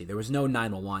emergency. There was no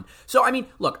 911. So, I mean,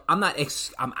 look, I'm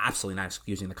absolutely not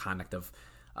excusing the conduct of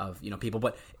people,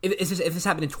 but if this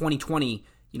happened in 2020,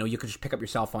 you could just pick up your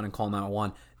cell phone and call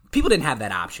 911. People didn't have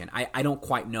that option. I don't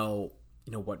quite know,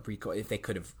 what RICO, if they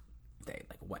could have,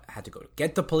 had to go to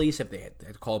get the police, if they had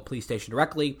to call a police station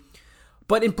directly.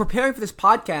 But in preparing for this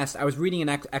podcast, I was reading an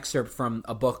excerpt from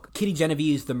a book, Kitty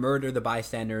Genovese, The Murder, the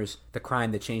Bystanders, The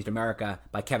Crime That Changed America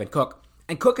by Kevin Cook.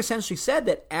 And Cook essentially said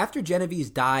that after Genovese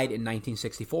died in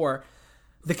 1964,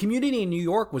 the community in New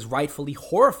York was rightfully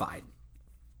horrified.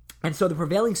 And so the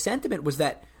prevailing sentiment was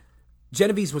that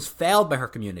Genovese was failed by her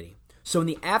community. So in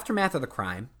the aftermath of the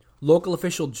crime, local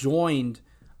officials joined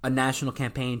a national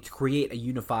campaign to create a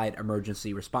unified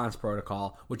emergency response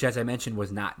protocol, which, as I mentioned,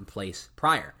 was not in place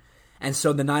prior. And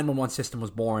so the 911 system was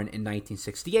born in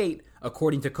 1968,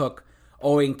 according to Cook,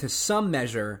 owing to some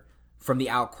measure from the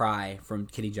outcry from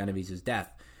Kitty Genovese's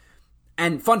death.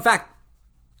 And fun fact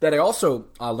that I also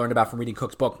learned about from reading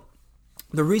Cook's book,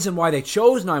 the reason why they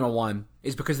chose 911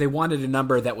 is because they wanted a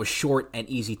number that was short and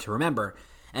easy to remember,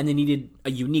 and they needed a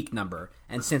unique number.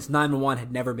 And since 911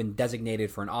 had never been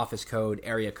designated for an office code,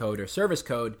 area code, or service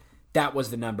code, that was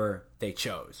the number they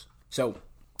chose. So,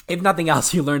 if nothing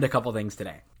else, you learned a couple things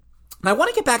today. Now, I want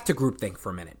to get back to groupthink for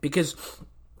a minute, because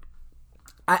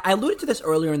I alluded to this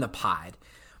earlier in the pod.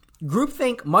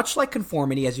 Groupthink, much like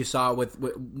conformity, as you saw with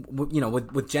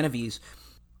Genovese,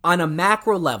 on a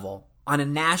macro level, on a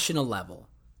national level,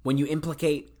 when you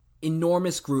implicate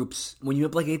enormous groups, when you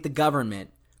implicate the government,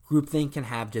 groupthink can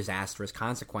have disastrous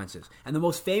consequences. And the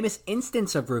most famous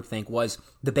instance of groupthink was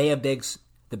the Bay of Pigs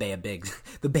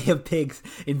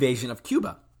invasion of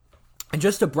Cuba. And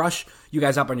just to brush you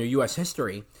guys up on your U.S.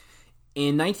 history,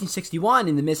 in 1961,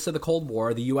 in the midst of the Cold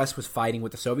War, the U.S. was fighting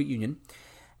with the Soviet Union.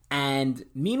 And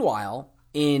meanwhile,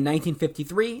 in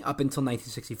 1953 up until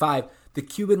 1965, the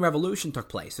Cuban Revolution took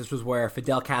place. This was where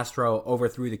Fidel Castro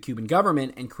overthrew the Cuban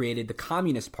government and created the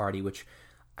Communist Party, which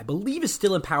I believe is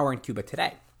still in power in Cuba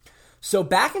today. So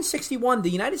back in 61, the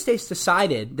United States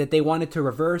decided that they wanted to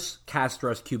reverse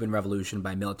Castro's Cuban Revolution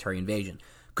by military invasion.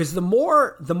 Because the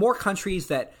more countries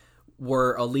that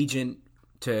were allegiant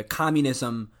to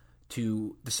communism,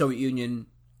 to the Soviet Union,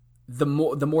 the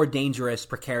more dangerous,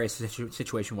 precarious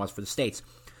situation was for the states.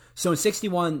 So in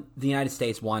 61, the United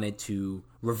States wanted to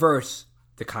reverse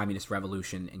the communist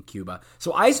revolution in Cuba.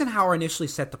 So Eisenhower initially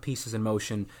set the pieces in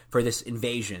motion for this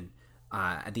invasion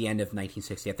at the end of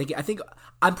 1960.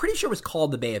 I'm pretty sure it was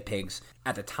called the Bay of Pigs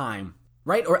at the time,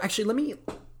 right? Or actually, let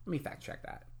me fact check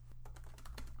that.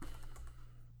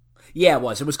 Yeah, it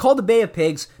was. It was called the Bay of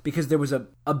Pigs because there was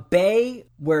a bay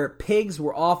where pigs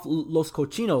were Los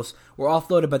Cochinos were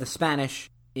offloaded by the Spanish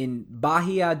in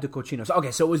Bahia de Cochinos.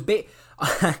 Okay, so it was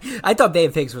I thought Bay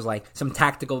of Pigs was like some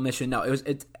tactical mission. No,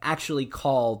 it's actually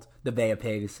called the Bay of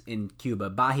Pigs in Cuba,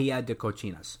 Bahia de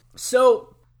Cochinos. So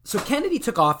Kennedy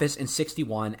took office in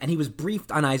 61, and he was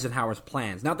briefed on Eisenhower's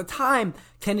plans. Now, at the time,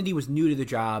 Kennedy was new to the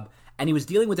job, and he was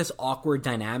dealing with this awkward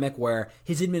dynamic where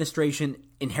his administration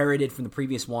inherited from the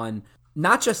previous one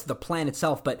not just the plan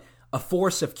itself, but a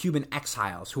force of Cuban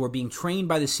exiles who were being trained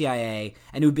by the CIA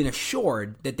and who had been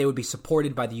assured that they would be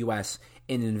supported by the U.S.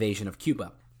 in an invasion of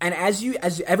Cuba. And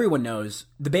as everyone knows,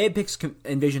 the Bay of Pigs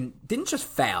invasion didn't just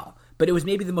fail, but it was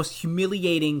maybe the most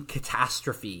humiliating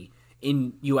catastrophe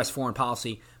in U.S. foreign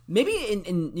policy, maybe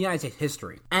in United States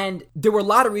history. And there were a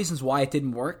lot of reasons why it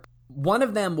didn't work. One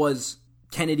of them was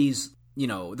Kennedy's,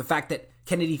 the fact that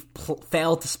Kennedy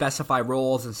failed to specify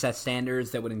roles and set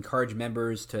standards that would encourage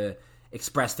members to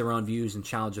express their own views and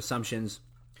challenge assumptions.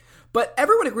 But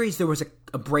everyone agrees there was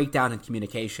a breakdown in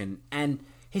communication, and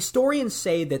historians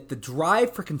say that the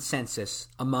drive for consensus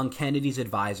among Kennedy's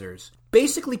advisors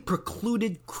basically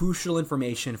precluded crucial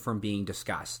information from being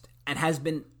discussed and has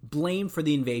been blamed for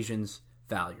the invasion's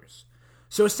failures.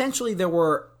 So essentially, there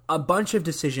were a bunch of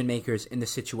decision makers in the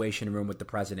Situation Room with the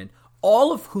president,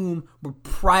 all of whom were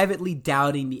privately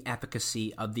doubting the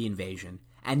efficacy of the invasion,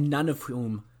 and none of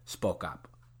whom spoke up.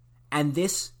 And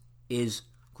this is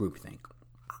groupthink.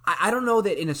 I don't know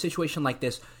that in a situation like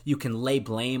this, you can lay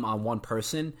blame on one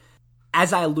person.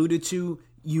 As I alluded to,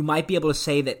 you might be able to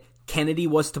say that Kennedy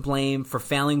was to blame for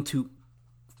failing to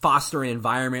foster an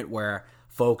environment where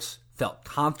folks felt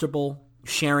comfortable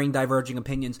sharing diverging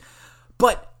opinions.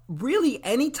 But really,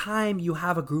 anytime you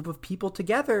have a group of people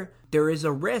together, there is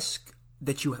a risk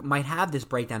that you might have this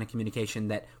breakdown in communication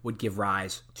that would give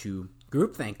rise to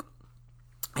groupthink.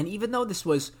 And even though this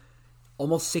was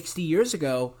almost 60 years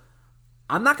ago,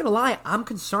 I'm not going to lie, I'm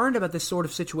concerned about this sort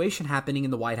of situation happening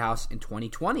in the White House in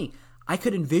 2020. I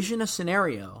could envision a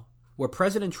scenario where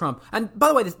President Trump, and by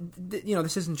the way,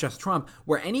 this isn't just Trump,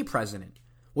 where any president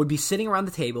would be sitting around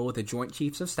the table with the Joint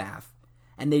Chiefs of Staff,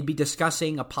 and they'd be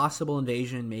discussing a possible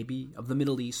invasion maybe of the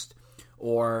Middle East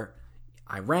or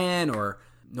Iran or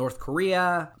North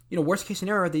Korea. Worst case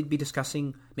scenario, they'd be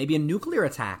discussing maybe a nuclear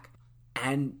attack.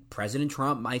 And President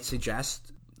Trump might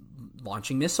suggest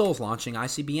launching missiles, launching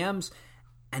ICBMs,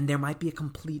 and there might be a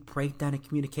complete breakdown in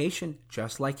communication,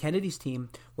 just like Kennedy's team,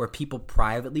 where people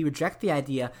privately reject the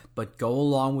idea but go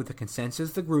along with the consensus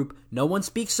of the group. No one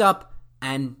speaks up,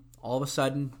 and all of a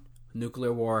sudden,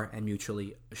 nuclear war and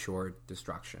mutually assured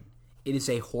destruction. It is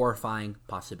a horrifying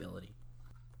possibility.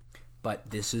 But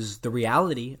this is the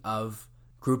reality of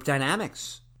group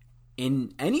dynamics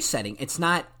in any setting. It's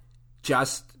not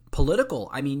just political.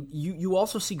 I mean, you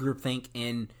also see groupthink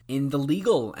in the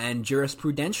legal and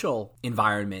jurisprudential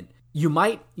environment. You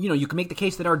might, you can make the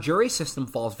case that our jury system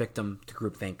falls victim to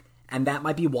groupthink, and that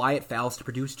might be why it fails to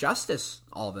produce justice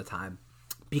all the time.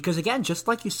 Because again, just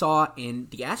like you saw in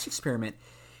the Asch experiment,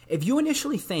 if you're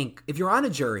on a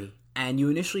jury and you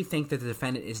initially think that the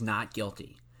defendant is not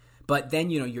guilty, but then,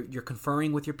 you're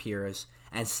conferring with your peers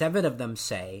and 7 of them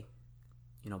say,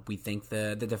 we think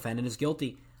the defendant is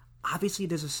guilty, obviously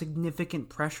there's a significant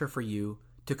pressure for you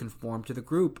to conform to the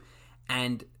group.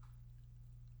 And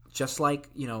just like,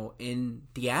 in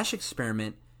the Asch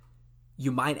experiment,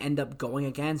 you might end up going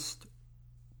against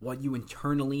what you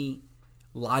internally,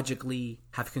 logically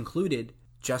have concluded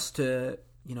just to,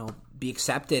 be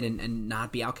accepted and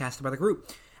not be outcasted by the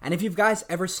group. And if you guys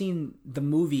ever seen the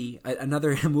movie,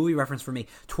 another movie reference for me,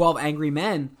 12 Angry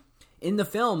Men, in the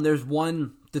film, there's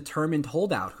one determined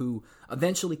holdout who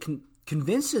eventually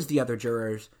convinces the other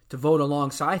jurors to vote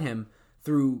alongside him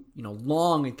through,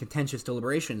 long and contentious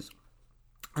deliberations.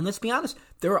 And let's be honest,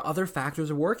 there are other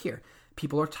factors at work here.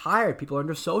 People are tired, people are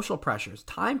under social pressures,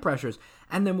 time pressures,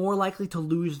 and they're more likely to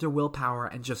lose their willpower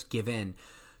and just give in.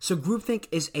 So groupthink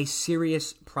is a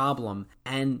serious problem.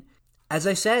 And as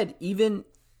I said, even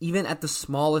at the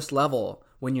smallest level,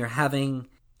 when you're having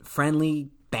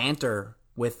friendly banter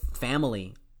with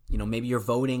family, maybe you're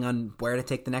voting on where to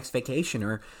take the next vacation,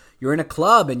 or you're in a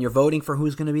club and you're voting for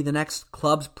who's going to be the next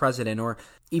club's president, or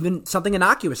even something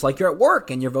innocuous like you're at work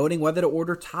and you're voting whether to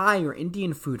order Thai or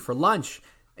Indian food for lunch.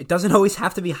 It doesn't always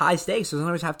have to be high stakes. It doesn't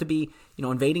always have to be,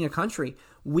 invading a country.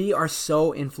 We are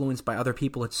so influenced by other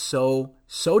people. It's so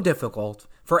difficult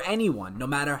for anyone, no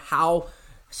matter how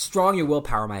strong your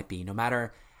willpower might be, no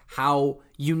matter how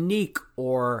unique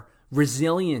or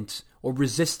resilient or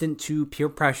resistant to peer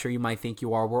pressure you might think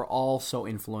you are. We're all so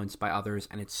influenced by others,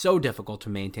 and it's so difficult to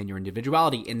maintain your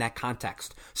individuality in that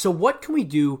context. So what can we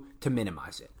do to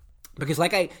minimize it? Because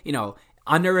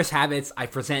on Nervous Habits, I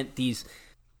present these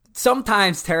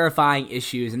sometimes terrifying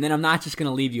issues, and then I'm not just going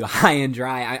to leave you high and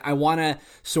dry. I want to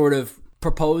sort of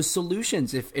propose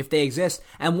solutions if they exist.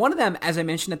 And one of them, as I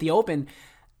mentioned at the open,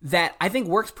 that I think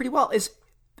works pretty well is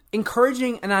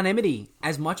encouraging anonymity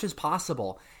as much as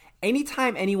possible.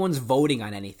 Anytime anyone's voting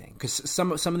on anything, because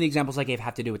some of the examples I gave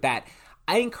have to do with that,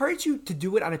 I encourage you to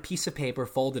do it on a piece of paper,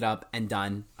 folded up, and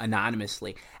done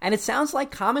anonymously. And it sounds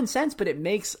like common sense, but it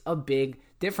makes a big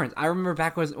difference. I remember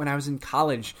back when I was in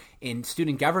college in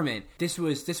student government, this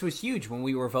was huge when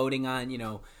we were voting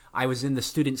on, I was in the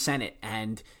student senate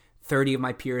and 30 of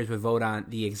my peers would vote on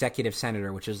the executive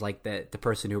senator, which is like the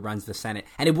person who runs the Senate.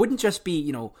 And it wouldn't just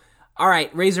be, all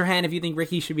right, raise your hand if you think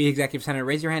Ricky should be executive senator.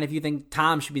 Raise your hand if you think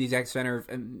Tom should be the executive senator,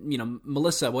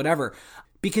 Melissa, whatever.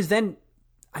 Because then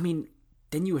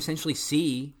you essentially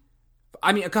see,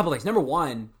 a couple things. Number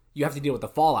one, you have to deal with the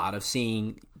fallout of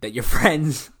seeing that your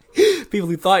friends, people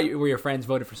who thought you were your friends,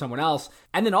 voted for someone else.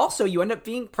 And then also you end up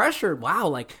being pressured. Wow,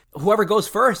 like whoever goes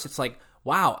first, it's like,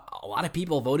 wow, a lot of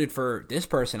people voted for this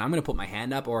person. I'm going to put my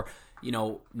hand up. Or,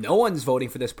 no one's voting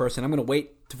for this person. I'm going to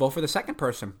wait to vote for the second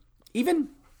person. Even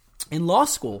in law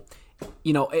school,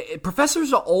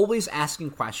 professors are always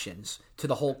asking questions to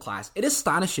the whole class. It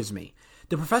astonishes me.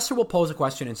 The professor will pose a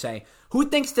question and say, who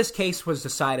thinks this case was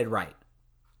decided right?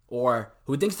 Or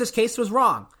who thinks this case was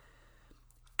wrong?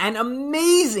 And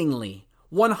amazingly,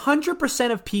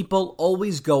 100% of people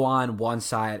always go on one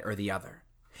side or the other.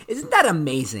 Isn't that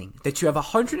amazing that you have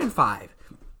 105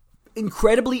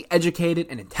 incredibly educated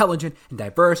and intelligent and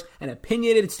diverse and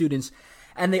opinionated students,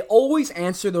 and they always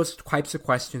answer those types of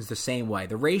questions the same way?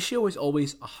 The ratio is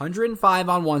always 105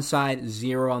 on one side,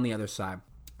 0 on the other side.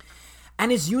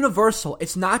 And it's universal.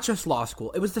 It's not just law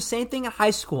school. It was the same thing in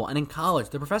high school and in college.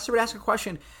 The professor would ask a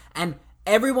question, and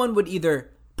everyone would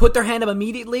either put their hand up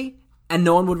immediately and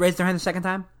no one would raise their hand the second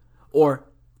time, or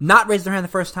not raise their hand the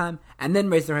first time and then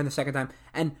raise their hand the second time.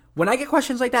 And when I get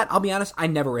questions like that, I'll be honest, I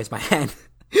never raise my hand.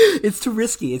 It's too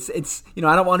risky. It's I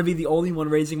don't want to be the only one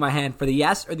raising my hand for the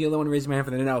yes or the only one raising my hand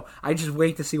for the no. I just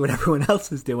wait to see what everyone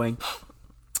else is doing,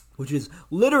 which is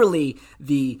literally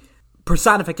the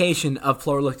personification of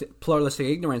pluralistic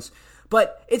ignorance.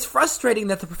 But it's frustrating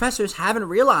that the professors haven't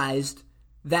realized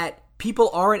that people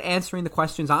aren't answering the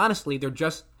questions honestly. They're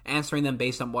just answering them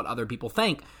based on what other people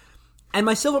think. And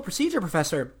my civil procedure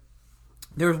professor,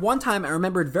 there was one time I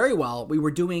remembered very well. We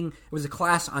were doing, it was a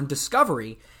class on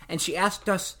discovery, and she asked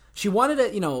us, she wanted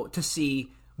to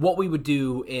see what we would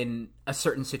do in a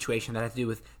certain situation that had to do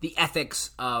with the ethics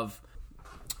of,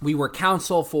 we were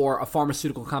counsel for a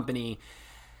pharmaceutical company,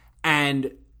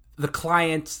 and the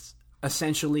client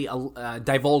essentially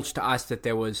divulged to us that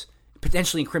there was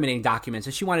potentially incriminating documents,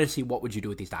 and she wanted to see, what would you do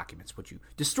with these documents? Would you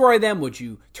destroy them? Would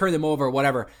you turn them over?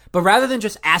 Whatever. But rather than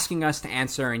just asking us to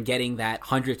answer and getting that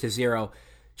 100 to 0,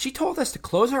 she told us to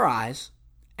close our eyes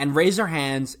and raise our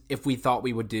hands if we thought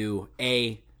we would do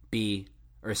A, B,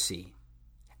 or C.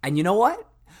 And you know what?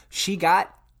 She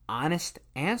got honest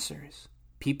answers.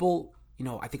 People,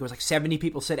 I think it was like 70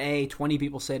 people said A, 20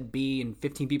 people said B, and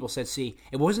 15 people said C.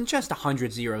 It wasn't just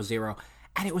 100, 0, 0.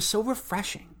 And it was so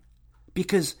refreshing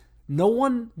because no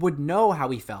one would know how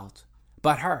we felt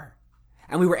but her.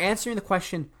 And we were answering the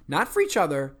question not for each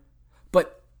other,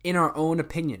 but in our own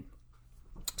opinion.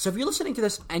 So if you're listening to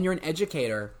this and you're an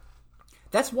educator,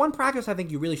 that's one practice I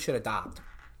think you really should adopt.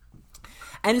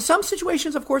 And in some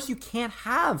situations, of course, you can't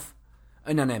have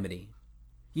anonymity.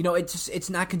 It's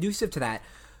not conducive to that.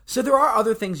 So there are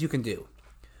other things you can do.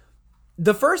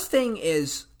 The first thing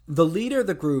is the leader of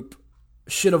the group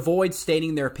should avoid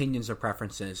stating their opinions or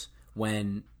preferences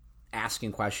when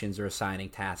asking questions or assigning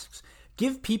tasks.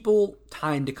 Give people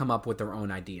time to come up with their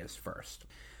own ideas first.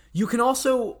 You can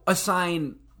also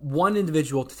assign one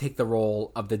individual to take the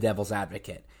role of the devil's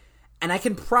advocate. And I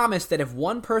can promise that if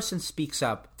one person speaks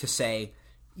up to say,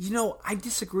 I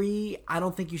disagree, I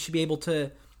don't think you should be able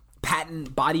to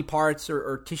patent body parts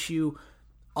or tissue,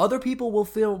 other people will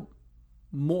feel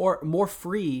more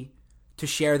free to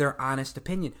share their honest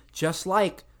opinion. Just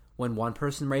like when one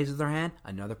person raises their hand,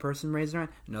 another person raises their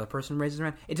hand, another person raises their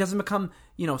hand. It doesn't become,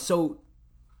 so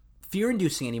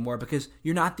fear-inducing anymore because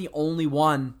you're not the only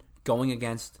one going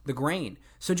against the grain.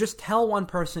 So just tell one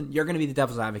person you're going to be the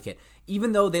devil's advocate.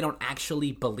 Even though they don't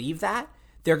actually believe that,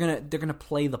 they're going to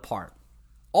play the part.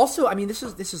 Also,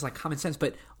 this is like common sense,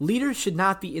 but leaders should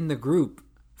not be in the group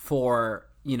for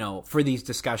these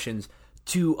discussions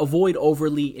to avoid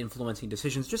overly influencing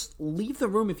decisions. Just leave the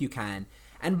room if you can.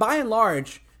 And by and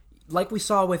large, like we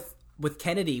saw with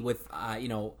Kennedy, with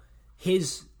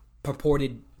his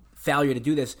purported failure to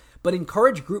do this, but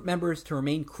encourage group members to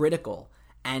remain critical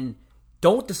and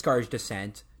don't discourage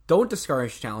dissent, don't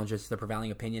discourage challenges to the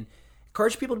prevailing opinion.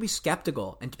 Encourage people to be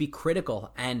skeptical and to be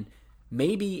critical. And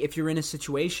maybe if you're in a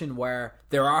situation where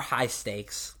there are high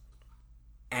stakes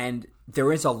and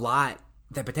there is a lot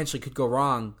that potentially could go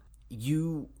wrong,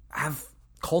 you have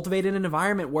cultivated an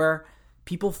environment where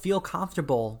people feel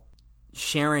comfortable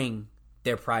sharing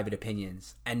their private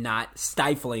opinions and not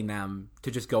stifling them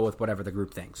to just go with whatever the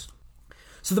group thinks.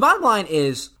 So the bottom line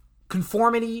is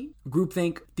conformity,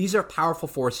 groupthink, these are powerful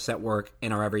forces at work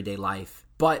in our everyday life.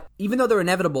 But even though they're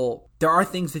inevitable, there are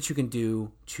things that you can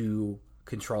do to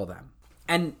control them.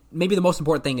 And maybe the most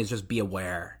important thing is just be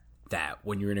aware that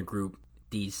when you're in a group,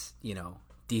 these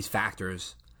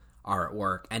factors are at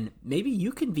work. And maybe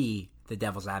you can be the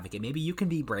devil's advocate. Maybe you can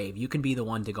be brave. You can be the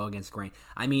one to go against grain.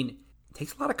 It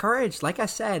takes a lot of courage. Like I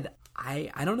said,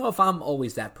 I don't know if I'm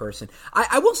always that person.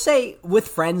 I will say with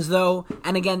friends, though,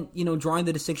 and again, drawing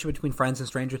the distinction between friends and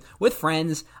strangers, with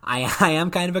friends, I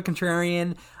am kind of a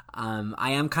contrarian.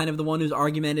 I am kind of the one who's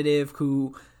argumentative,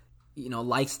 who,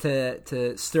 likes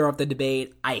to stir up the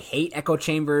debate. I hate echo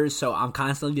chambers, so I'm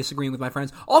constantly disagreeing with my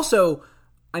friends. Also,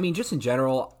 just in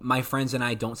general, my friends and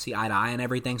I don't see eye to eye on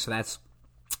everything, so that's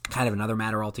kind of another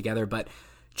matter altogether. But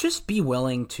just be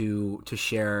willing to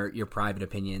share your private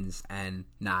opinions and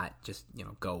not just,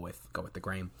 go with the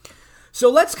grain. So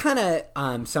let's kind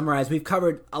of summarize. We've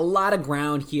covered a lot of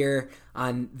ground here.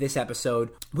 on this episode.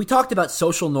 We talked about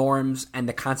social norms and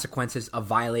the consequences of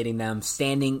violating them,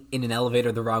 standing in an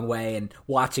elevator the wrong way and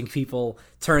watching people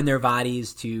turn their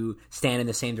bodies to stand in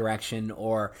the same direction,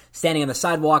 or standing on the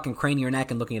sidewalk and craning your neck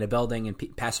and looking at a building and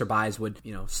passerbys would,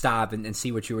 stop and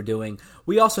see what you were doing.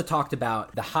 We also talked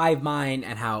about the hive mind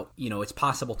and how, it's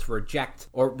possible to reject,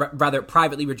 or rather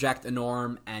privately reject a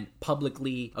norm and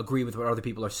publicly agree with what other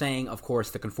people are saying. Of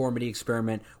course, the conformity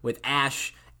experiment with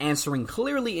Ash answering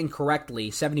clearly incorrectly,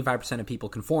 75% of people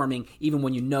conforming, even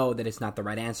when you know that it's not the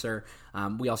right answer.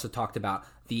 We also talked about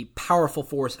the powerful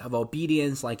force of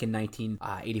obedience, like in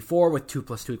 1984 with 2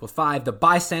 + 2 = 5, the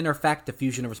bystander effect,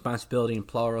 diffusion of responsibility and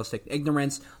pluralistic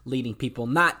ignorance, leading people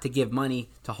not to give money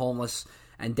to homeless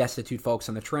and destitute folks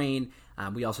on the train.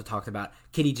 We also talked about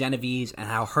Kitty Genovese and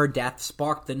how her death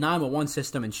sparked the 911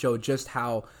 system and showed just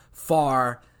how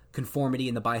far conformity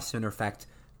and the bystander effect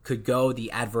could go,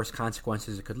 the adverse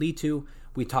consequences it could lead to.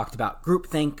 We talked about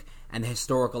groupthink and the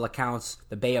historical accounts,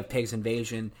 the Bay of Pigs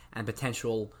invasion, and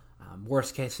potential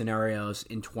worst-case scenarios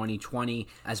in 2020,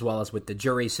 as well as with the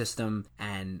jury system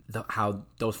and how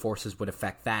those forces would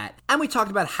affect that. And we talked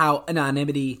about how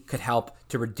anonymity could help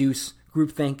to reduce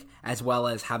groupthink, as well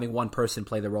as having one person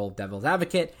play the role of devil's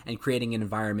advocate and creating an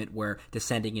environment where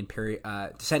dissenting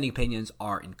opinions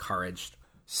are encouraged.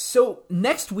 So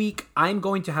next week, I'm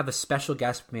going to have a special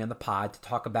guest with me on the pod to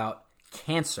talk about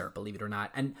cancer, believe it or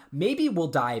not. And maybe we'll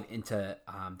dive into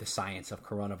the science of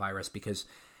coronavirus because,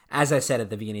 as I said at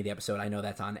the beginning of the episode, I know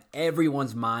that's on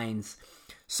everyone's minds.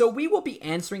 So we will be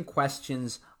answering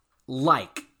questions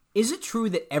like, is it true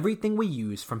that everything we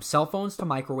use, from cell phones to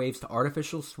microwaves to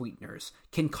artificial sweeteners,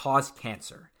 can cause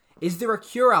cancer? Is there a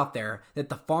cure out there that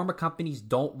the pharma companies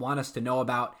don't want us to know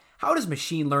about? How does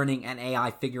machine learning and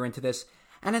AI figure into this?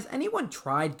 And has anyone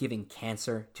tried giving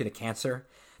cancer to the cancer?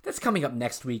 That's coming up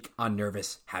next week on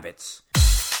Nervous Habits.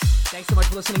 Thanks so much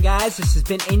for listening, guys. This has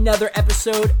been another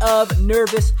episode of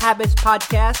Nervous Habits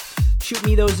Podcast. Shoot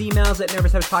me those emails at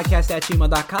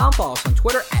nervoushabitspodcast@gmail.com. Follow us on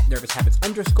Twitter at nervoushabits_,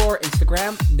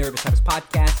 Instagram, Nervous Habits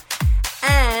Podcast,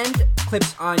 and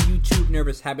clips on YouTube,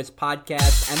 Nervous Habits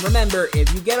Podcast. And remember,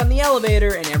 if you get on the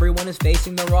elevator and everyone is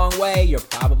facing the wrong way, you're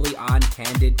probably on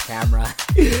candid camera.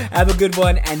 Have a good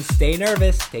one and stay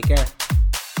nervous. Take care.